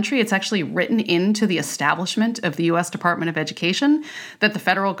control country. It's actually written into the establishment of the U.S. Department of Education that the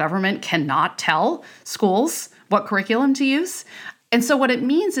federal government cannot tell schools what curriculum to use. And so what it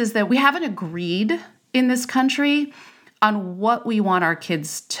means is that we haven't agreed in this country on what we want our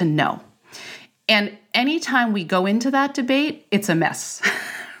kids to know. And anytime we go into that debate, it's a mess,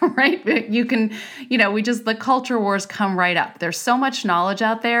 right? The culture wars come right up. There's so much knowledge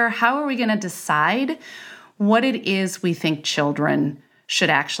out there. How are we going to decide what it is we think children should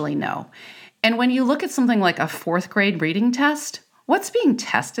actually know? And when you look at something like a fourth grade reading test, what's being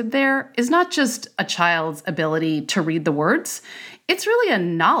tested there is not just a child's ability to read the words. It's really a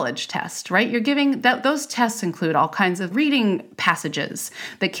knowledge test, right? You're giving those tests include all kinds of reading passages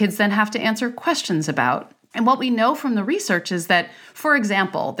that kids then have to answer questions about. And what we know from the research is that, for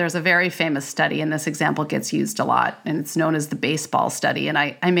example, there's a very famous study, and this example gets used a lot, and it's known as the baseball study, and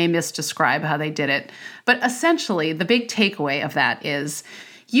I may misdescribe how they did it. But essentially, the big takeaway of that is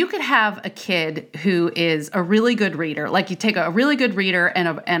you could have a kid who is a really good reader, like you take a really good reader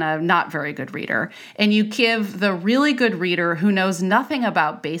and a not very good reader, and you give the really good reader who knows nothing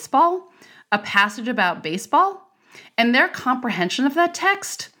about baseball a passage about baseball, and their comprehension of that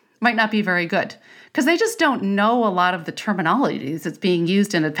text might not be very good because they just don't know a lot of the terminologies that's being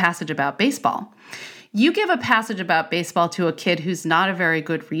used in a passage about baseball. You give a passage about baseball to a kid who's not a very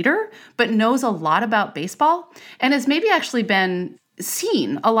good reader, but knows a lot about baseball and has maybe actually been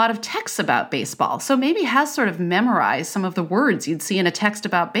seen a lot of texts about baseball. So maybe has sort of memorized some of the words you'd see in a text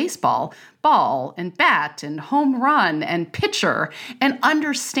about baseball, ball and bat and home run and pitcher, and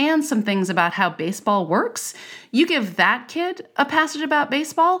understand some things about how baseball works. You give that kid a passage about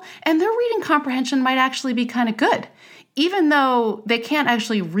baseball and their reading comprehension might actually be kind of good, even though they can't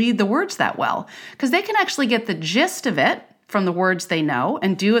actually read the words that well, because they can actually get the gist of it from the words they know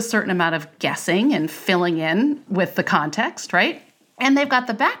and do a certain amount of guessing and filling in with the context, right? And they've got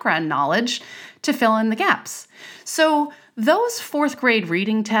the background knowledge to fill in the gaps. So those fourth grade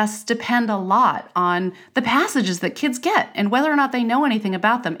reading tests depend a lot on the passages that kids get and whether or not they know anything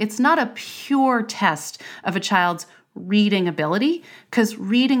about them. It's not a pure test of a child's reading ability, because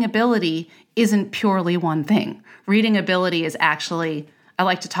reading ability isn't purely one thing. Reading ability is actually, I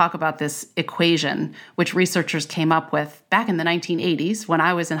like to talk about this equation, which researchers came up with back in the 1980s when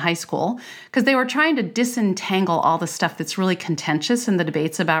I was in high school, because they were trying to disentangle all the stuff that's really contentious in the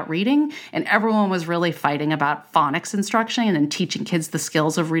debates about reading, and everyone was really fighting about phonics instruction and teaching kids the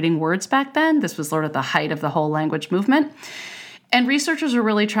skills of reading words back then. This was sort of the height of the whole language movement. And researchers were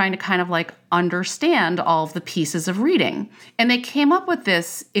really trying to kind of like understand all of the pieces of reading. And they came up with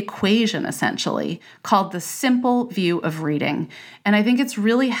this equation, essentially, called the simple view of reading. And I think it's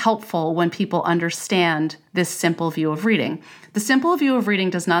really helpful when people understand this simple view of reading. The simple view of reading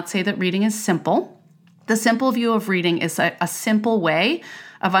does not say that reading is simple. The simple view of reading is a simple way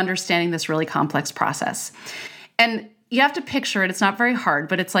of understanding this really complex process. And you have to picture it. It's not very hard,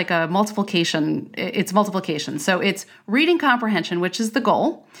 but it's like a multiplication. It's multiplication. So it's reading comprehension, which is the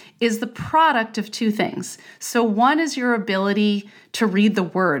goal, is the product of two things. So one is your ability to read the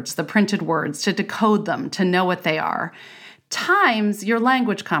words, the printed words, to decode them, to know what they are, times your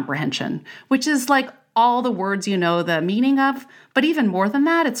language comprehension, which is like all the words you know the meaning of, but even more than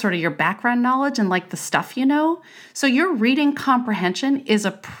that, it's sort of your background knowledge and like the stuff you know. So your reading comprehension is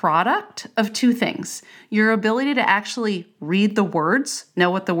a product of two things. Your ability to actually read the words, know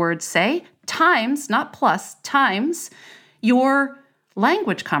what the words say, times, not plus, times your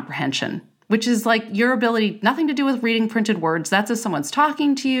language comprehension, which is like your ability, nothing to do with reading printed words. That's if someone's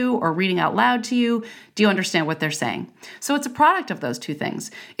talking to you or reading out loud to you. Do you understand what they're saying? So it's a product of those two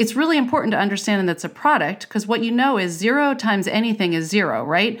things. It's really important to understand that it's a product because what you know is 0 times anything is 0,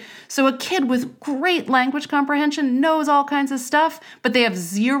 right? So a kid with great language comprehension knows all kinds of stuff, but they have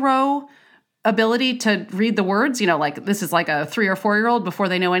 0 ability to read the words, like this is like a 3 or 4-year-old before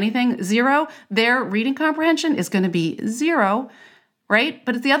they know anything, 0. Their reading comprehension is going to be 0. Right?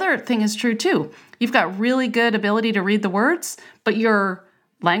 But the other thing is true too. You've got really good ability to read the words, but your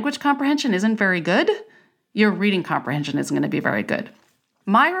language comprehension isn't very good. Your reading comprehension isn't going to be very good.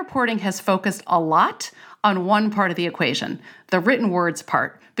 My reporting has focused a lot on one part of the equation, the written words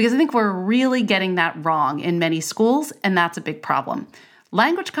part, because I think we're really getting that wrong in many schools, and that's a big problem.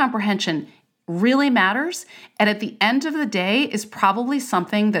 Language comprehension really matters, and at the end of the day is probably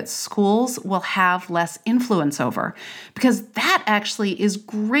something that schools will have less influence over, because that actually is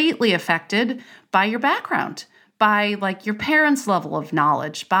greatly affected by your background, by like your parents' level of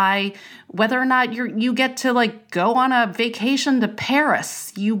knowledge, by whether or not you get to like go on a vacation to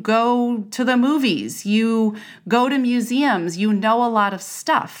Paris, you go to the movies, you go to museums, you know a lot of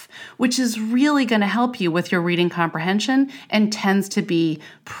stuff, which is really going to help you with your reading comprehension and tends to be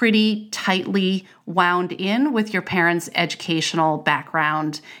pretty tightly wound in with your parents' educational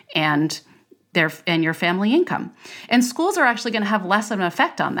background and your family income. And schools are actually going to have less of an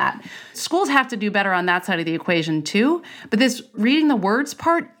effect on that. Schools have to do better on that side of the equation too, but this reading the words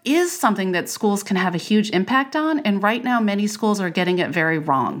part is something that schools can have a huge impact on, and right now many schools are getting it very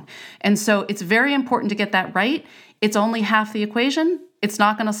wrong. And so it's very important to get that right. It's only half the equation. It's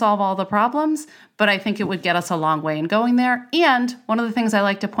not going to solve all the problems, but I think it would get us a long way in going there. And one of the things I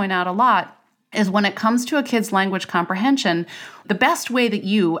like to point out a lot is when it comes to a kid's language comprehension, the best way that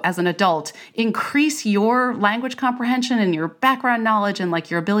you, as an adult, increase your language comprehension and your background knowledge and like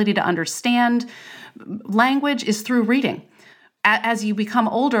your ability to understand language is through reading. As you become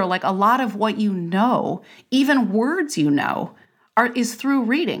older, like a lot of what you know, even words you know, is through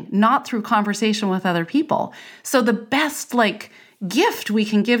reading, not through conversation with other people. So the best gift we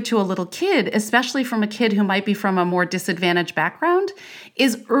can give to a little kid, especially from a kid who might be from a more disadvantaged background,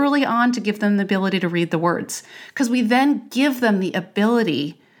 is early on to give them the ability to read the words. Because we then give them the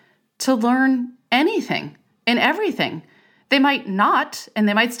ability to learn anything and everything. They might not, and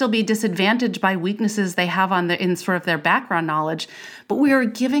they might still be disadvantaged by weaknesses they have in sort of their background knowledge, but we are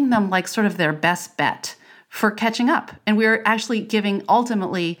giving them sort of their best bet for catching up. And we are actually giving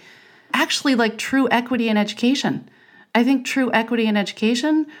ultimately true equity in education. I think true equity in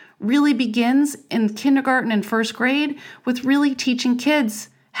education really begins in kindergarten and first grade with really teaching kids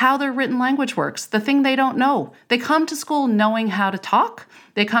how their written language works, the thing they don't know. They come to school knowing how to talk.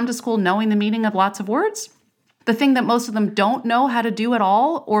 They come to school knowing the meaning of lots of words. The thing that most of them don't know how to do at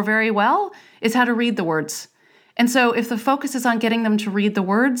all or very well is how to read the words. And so if the focus is on getting them to read the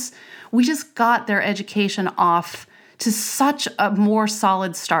words, we just got their education off to such a more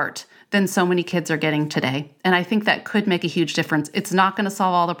solid start than so many kids are getting today. And I think that could make a huge difference. It's not going to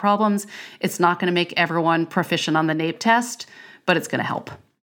solve all the problems. It's not going to make everyone proficient on the NAEP test, but it's going to help.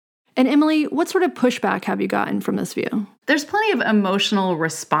 And Emily, what sort of pushback have you gotten from this view? There's plenty of emotional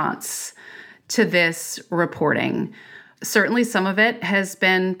response to this reporting. Certainly some of it has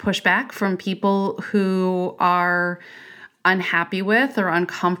been pushback from people who are unhappy with or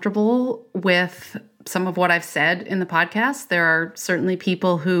uncomfortable with some of what I've said in the podcast. There are certainly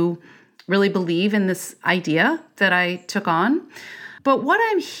people who really believe in this idea that I took on. But what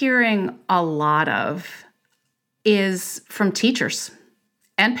I'm hearing a lot of is from teachers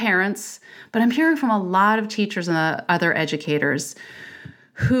and parents, but I'm hearing from a lot of teachers and other educators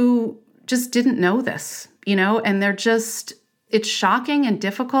who just didn't know this, and it's shocking and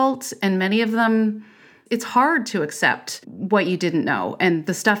difficult. And many of them, it's hard to accept what you didn't know. And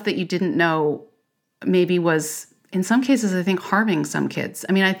the stuff that you didn't know maybe was, in some cases, I think, harming some kids.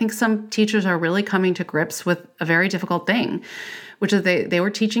 I mean, I think some teachers are really coming to grips with a very difficult thing, which is they were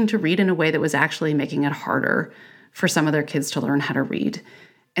teaching to read in a way that was actually making it harder for some of their kids to learn how to read.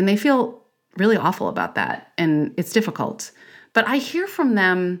 And they feel really awful about that. And it's difficult. But I hear from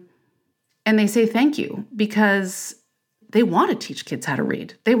them and they say thank you because they want to teach kids how to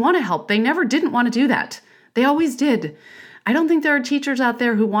read. They want to help. They never didn't want to do that. They always did. I don't think there are teachers out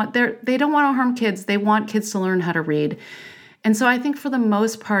there who they don't want to harm kids. They want kids to learn how to read. And so I think for the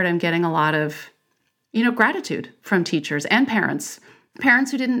most part, I'm getting a lot of, gratitude from teachers and parents. Parents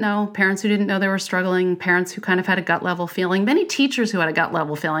who didn't know they were struggling, parents who kind of had a gut level feeling, many teachers who had a gut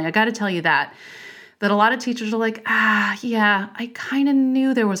level feeling. I got to tell you that a lot of teachers are like, yeah, I kind of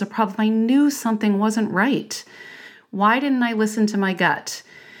knew there was a problem. I knew something wasn't right. Why didn't I listen to my gut?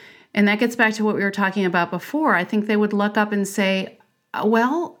 And that gets back to what we were talking about before. I think they would look up and say,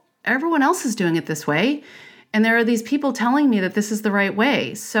 well, everyone else is doing it this way. And there are these people telling me that this is the right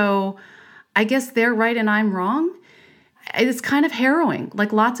way. So I guess they're right and I'm wrong. It's kind of harrowing.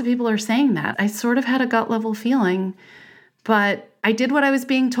 Lots of people are saying that. I sort of had a gut level feeling, but I did what I was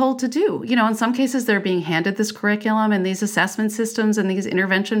being told to do. In some cases, they're being handed this curriculum and these assessment systems and these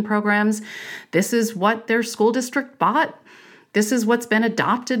intervention programs. This is what their school district bought. This is what's been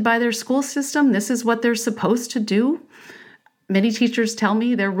adopted by their school system. This is what they're supposed to do. Many teachers tell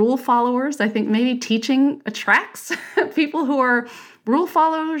me they're rule followers. I think maybe teaching attracts people who are rule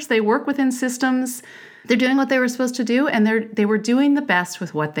followers. They work within systems. They're doing what they were supposed to do, and they were doing the best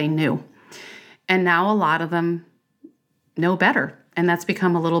with what they knew. And now a lot of them know better. And that's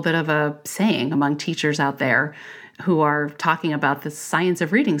become a little bit of a saying among teachers out there who are talking about the science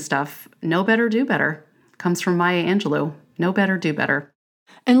of reading stuff. Know better, do better. Comes from Maya Angelou. Know better, do better.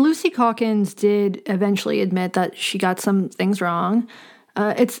 And Lucy Calkins did eventually admit that she got some things wrong.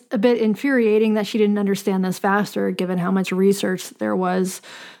 It's a bit infuriating that she didn't understand this faster, given how much research there was.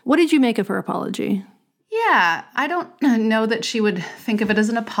 What did you make of her apology? Yeah, I don't know that she would think of it as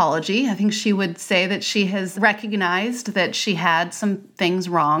an apology. I think she would say that she has recognized that she had some things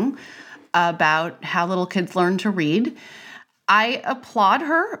wrong about how little kids learn to read. I applaud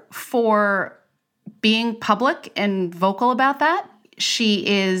her for being public and vocal about that. She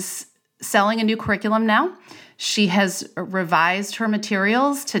is selling a new curriculum now. She has revised her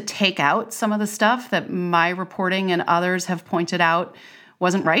materials to take out some of the stuff that my reporting and others have pointed out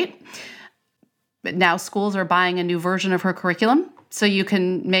wasn't right. But now schools are buying a new version of her curriculum, so you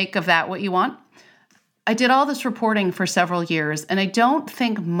can make of that what you want. I did all this reporting for several years, and I don't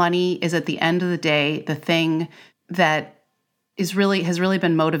think money is at the end of the day the thing that has really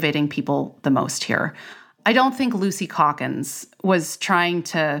been motivating people the most here. I don't think Lucy Calkins was trying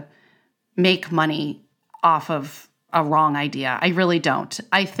to make money off of a wrong idea. I really don't.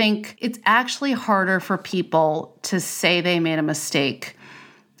 I think it's actually harder for people to say they made a mistake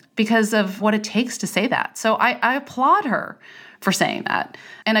because of what it takes to say that. So I applaud her for saying that.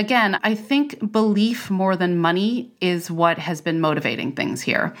 And again, I think belief more than money is what has been motivating things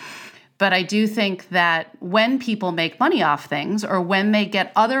here. But I do think that when people make money off things, or when they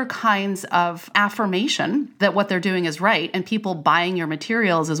get other kinds of affirmation that what they're doing is right, and people buying your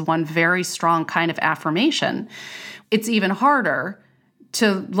materials is one very strong kind of affirmation, it's even harder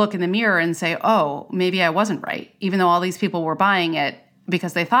to look in the mirror and say, oh, maybe I wasn't right. Even though all these people were buying it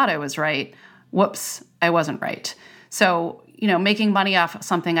because they thought I was right, whoops, I wasn't right. So, making money off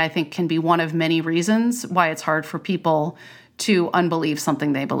something, I think, can be one of many reasons why it's hard for people to unbelieve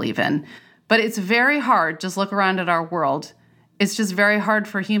something they believe in. But it's very hard, just look around at our world, it's just very hard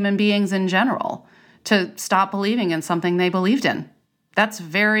for human beings in general to stop believing in something they believed in. That's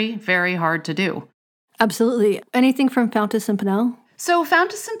very, very hard to do. Absolutely. Anything from Fountas and Pinnell? So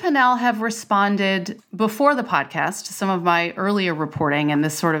Fountas and Pinnell have responded before the podcast to some of my earlier reporting and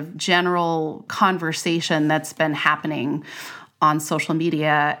this sort of general conversation that's been happening on social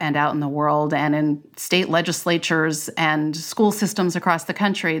media and out in the world and in state legislatures and school systems across the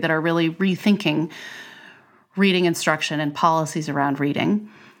country that are really rethinking reading instruction and policies around reading.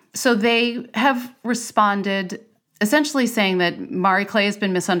 So they have responded essentially saying that Mari Clay has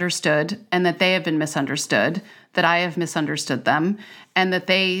been misunderstood and that they have been misunderstood, that I have misunderstood them, and that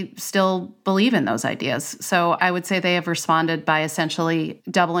they still believe in those ideas. So I would say they have responded by essentially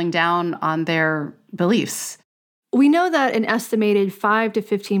doubling down on their beliefs. We know that an estimated 5 to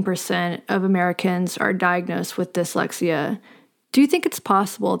 15% of Americans are diagnosed with dyslexia. Do you think it's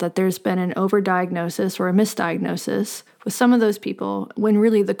possible that there's been an overdiagnosis or a misdiagnosis with some of those people when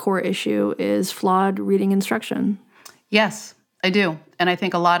really the core issue is flawed reading instruction? Yes, I do. And I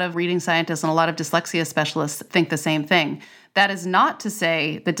think a lot of reading scientists and a lot of dyslexia specialists think the same thing. That is not to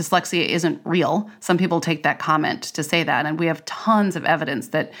say that dyslexia isn't real. Some people take that comment to say that, and we have tons of evidence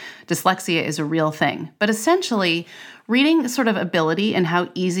that dyslexia is a real thing. But essentially, reading sort of ability and how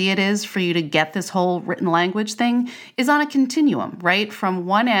easy it is for you to get this whole written language thing is on a continuum, right? From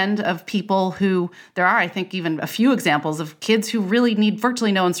one end of people who, there are, I think, even a few examples of kids who really need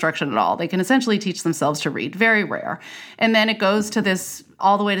virtually no instruction at all. They can essentially teach themselves to read, very rare. And then it goes to this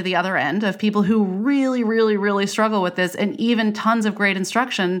all the way to the other end of people who really, really, really struggle with this, and even tons of great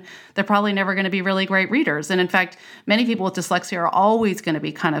instruction, they're probably never going to be really great readers. And in fact, many people with dyslexia are always going to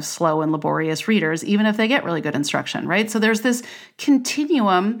be kind of slow and laborious readers, even if they get really good instruction, right? So there's this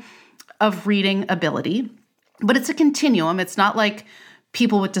continuum of reading ability, but it's a continuum. It's not like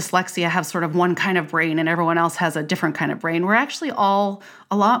people with dyslexia have sort of one kind of brain and everyone else has a different kind of brain. We're actually all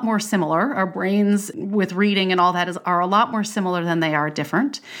a lot more similar. Our brains with reading and all that are a lot more similar than they are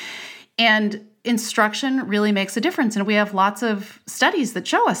different. And instruction really makes a difference. And we have lots of studies that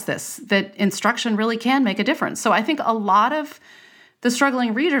show us this, that instruction really can make a difference. So I think a lot of the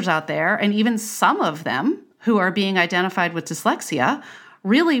struggling readers out there, and even some of them who are being identified with dyslexia,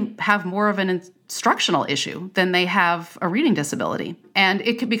 really have more of an instructional issue than they have a reading disability. And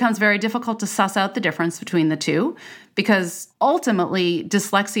it becomes very difficult to suss out the difference between the two, because ultimately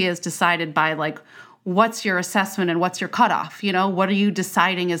dyslexia is decided by what's your assessment and what's your cutoff? What are you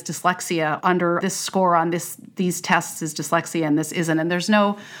deciding is dyslexia under this score on these tests is dyslexia and this isn't? And there's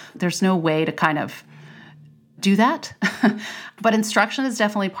no way to kind of do that. But instruction is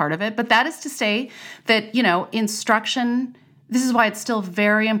definitely part of it. But that is to say that, instruction, this is why it's still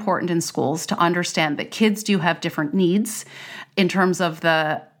very important in schools to understand that kids do have different needs in terms of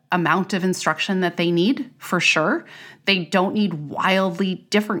the amount of instruction that they need, for sure. They don't need wildly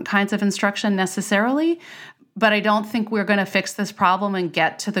different kinds of instruction necessarily, but I don't think we're going to fix this problem and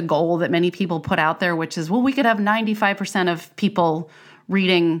get to the goal that many people put out there, which is, we could have 95% of people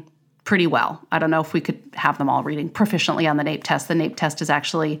reading pretty well. I don't know if we could have them all reading proficiently on the NAEP test. The NAEP test is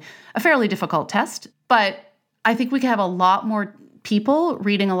actually a fairly difficult test, but I think we could have a lot more people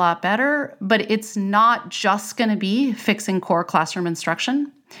reading a lot better, but it's not just going to be fixing core classroom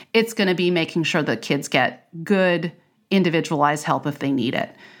instruction. It's going to be making sure that kids get good, individualized help if they need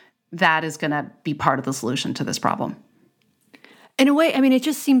it. That is going to be part of the solution to this problem. In a way, it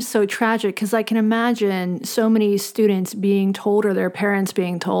just seems so tragic because I can imagine so many students being told, or their parents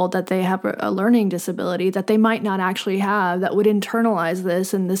being told, that they have a learning disability that they might not actually have, that would internalize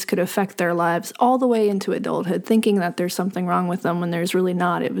this, and this could affect their lives all the way into adulthood, thinking that there's something wrong with them when there's really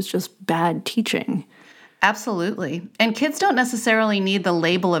not. It was just bad teaching. Absolutely. And kids don't necessarily need the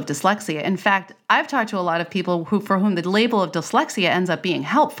label of dyslexia. In fact, I've talked to a lot of people for whom the label of dyslexia ends up being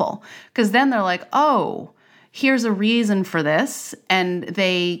helpful, because then they're like, oh, here's a reason for this, and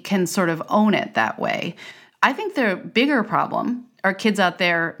they can sort of own it that way. I think the bigger problem are kids out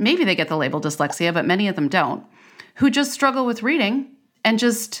there, maybe they get the label dyslexia, but many of them don't, who just struggle with reading and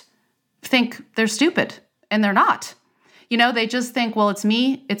just think they're stupid, and they're not. They just think, well, it's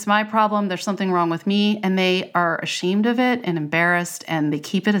me, it's my problem, there's something wrong with me, and they are ashamed of it and embarrassed, and they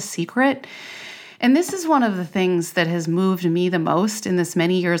keep it a secret. And this is one of the things that has moved me the most in this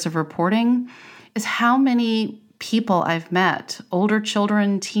many years of reporting, is how many people I've met, older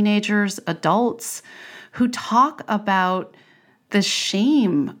children, teenagers, adults, who talk about the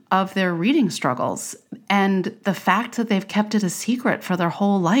shame of their reading struggles and the fact that they've kept it a secret for their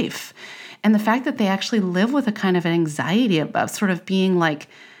whole life. And the fact that they actually live with a kind of anxiety about sort of being like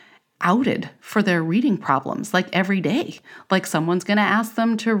outed for their reading problems, like every day, like someone's going to ask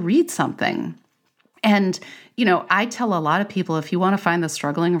them to read something. And, I tell a lot of people, if you want to find the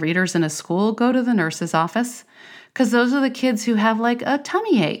struggling readers in a school, go to the nurse's office, because those are the kids who have like a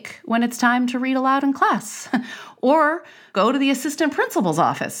tummy ache when it's time to read aloud in class. Or go to the assistant principal's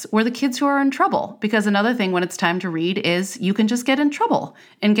office, or the kids who are in trouble. Because another thing when it's time to read is you can just get in trouble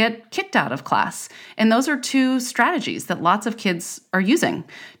and get kicked out of class. And those are two strategies that lots of kids are using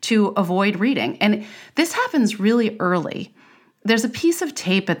to avoid reading. And this happens really early. There's a piece of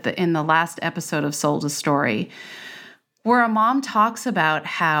tape in the last episode of Sold a Story where a mom talks about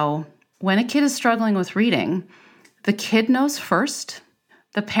how when a kid is struggling with reading, the kid knows first,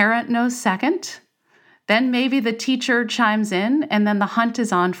 the parent knows second, then maybe the teacher chimes in, and then the hunt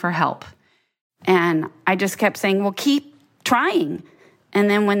is on for help. And I just kept saying, well, keep trying. And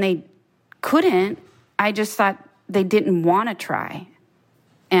then when they couldn't, I just thought they didn't want to try.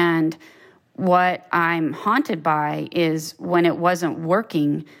 And what I'm haunted by is when it wasn't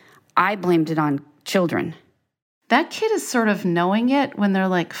working, I blamed it on children. That kid is sort of knowing it when they're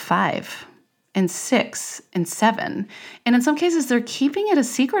like 5 and 6 and 7. And in some cases, they're keeping it a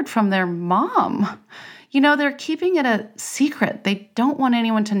secret from their mom. They're keeping it a secret. They don't want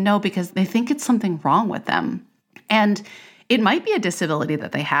anyone to know because they think it's something wrong with them. And it might be a disability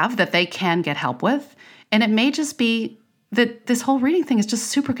that they have that they can get help with. And it may just be that this whole reading thing is just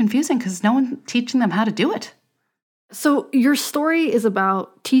super confusing because no one's teaching them how to do it. So your story is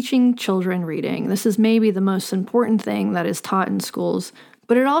about teaching children reading. This is maybe the most important thing that is taught in schools,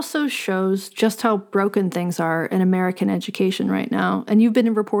 but it also shows just how broken things are in American education right now. And you've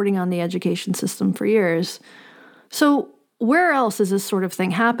been reporting on the education system for years. So where else is this sort of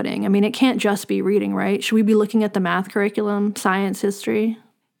thing happening? I mean, it can't just be reading, right? Should we be looking at the math curriculum, science, history?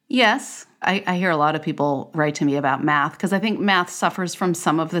 Yes. I hear a lot of people write to me about math because I think math suffers from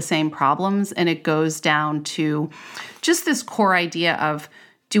some of the same problems, and it goes down to just this core idea of,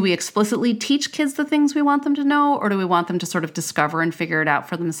 do we explicitly teach kids the things we want them to know, or do we want them to sort of discover and figure it out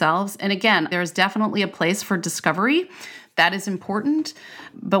for themselves? And again, there's definitely a place for discovery. That is important.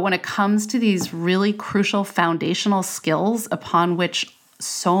 But when it comes to these really crucial foundational skills upon which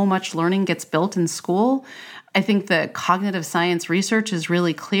so much learning gets built in school, I think the cognitive science research is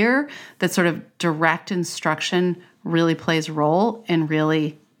really clear that sort of direct instruction really plays a role and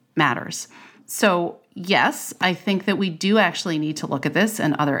really matters. So yes, I think that we do actually need to look at this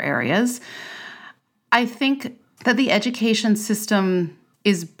in other areas. I think that the education system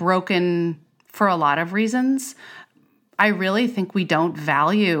is broken for a lot of reasons. I really think we don't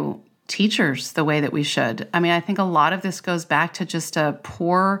value teachers the way that we should. I mean, I think a lot of this goes back to just a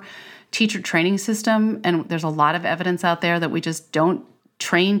poor teacher training system, and there's a lot of evidence out there that we just don't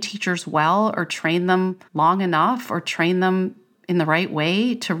train teachers well or train them long enough or train them in the right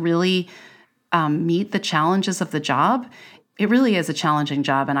way to really meet the challenges of the job. It really is a challenging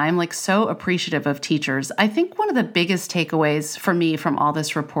job, and I'm like so appreciative of teachers. I think one of the biggest takeaways for me from all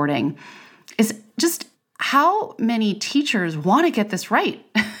this reporting is just how many teachers want to get this right.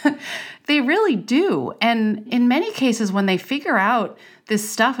 They really do. And in many cases, when they figure out this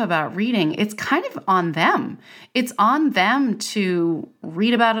stuff about reading, it's kind of on them. It's on them to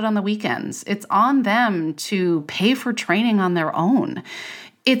read about it on the weekends. It's on them to pay for training on their own.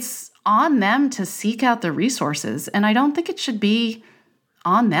 It's on them to seek out the resources. And I don't think it should be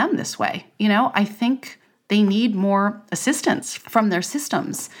on them this way. I think they need more assistance from their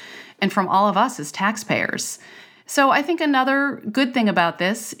systems and from all of us as taxpayers. So I think another good thing about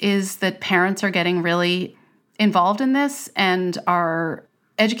this is that parents are getting really involved in this and are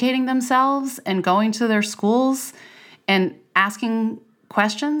educating themselves and going to their schools and asking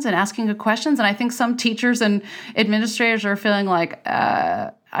questions and asking good questions. And I think some teachers and administrators are feeling like,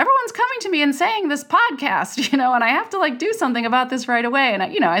 everyone's coming to me and saying this podcast, and I have to like do something about this right away. And,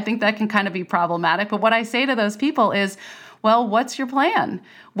 I think that can kind of be problematic. But what I say to those people is, well, what's your plan?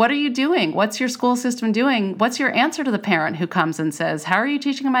 What are you doing? What's your school system doing? What's your answer to the parent who comes and says, how are you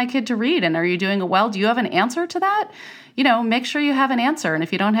teaching my kid to read? And are you doing it well? Do you have an answer to that? Make sure you have an answer. And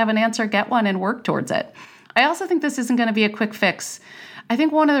if you don't have an answer, get one and work towards it. I also think this isn't going to be a quick fix. I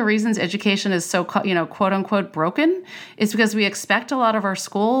think one of the reasons education is so, quote unquote broken is because we expect a lot of our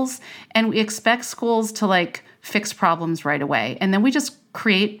schools, and we expect schools to like fix problems right away. And then we just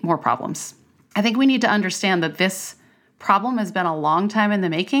create more problems. I think we need to understand that this problem has been a long time in the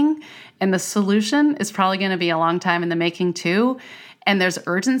making, and the solution is probably going to be a long time in the making too. And there's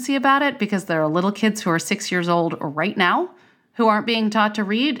urgency about it because there are little kids who are 6 years old right now who aren't being taught to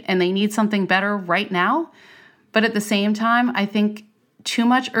read, and they need something better right now. But at the same time, I think too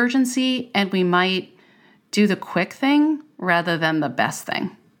much urgency, and we might do the quick thing rather than the best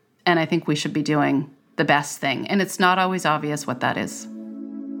thing. And I think we should be doing the best thing. And it's not always obvious what that is.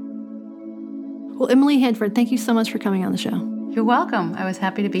 Well, Emily Hanford, thank you so much for coming on the show. You're welcome. I was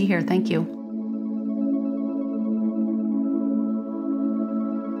happy to be here. Thank you.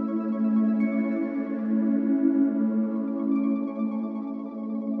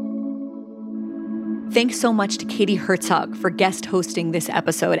 Thanks so much to Katie Herzog for guest hosting this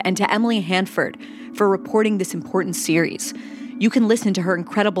episode, and to Emily Hanford for reporting this important series. You can listen to her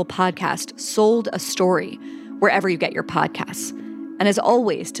incredible podcast, Sold a Story, wherever you get your podcasts. And as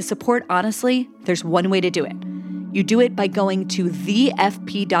always, to support Honestly, there's one way to do it. You do it by going to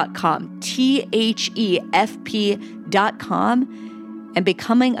thefp.com, THEFP.com, and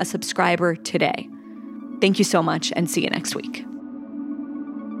becoming a subscriber today. Thank you so much, and see you next week.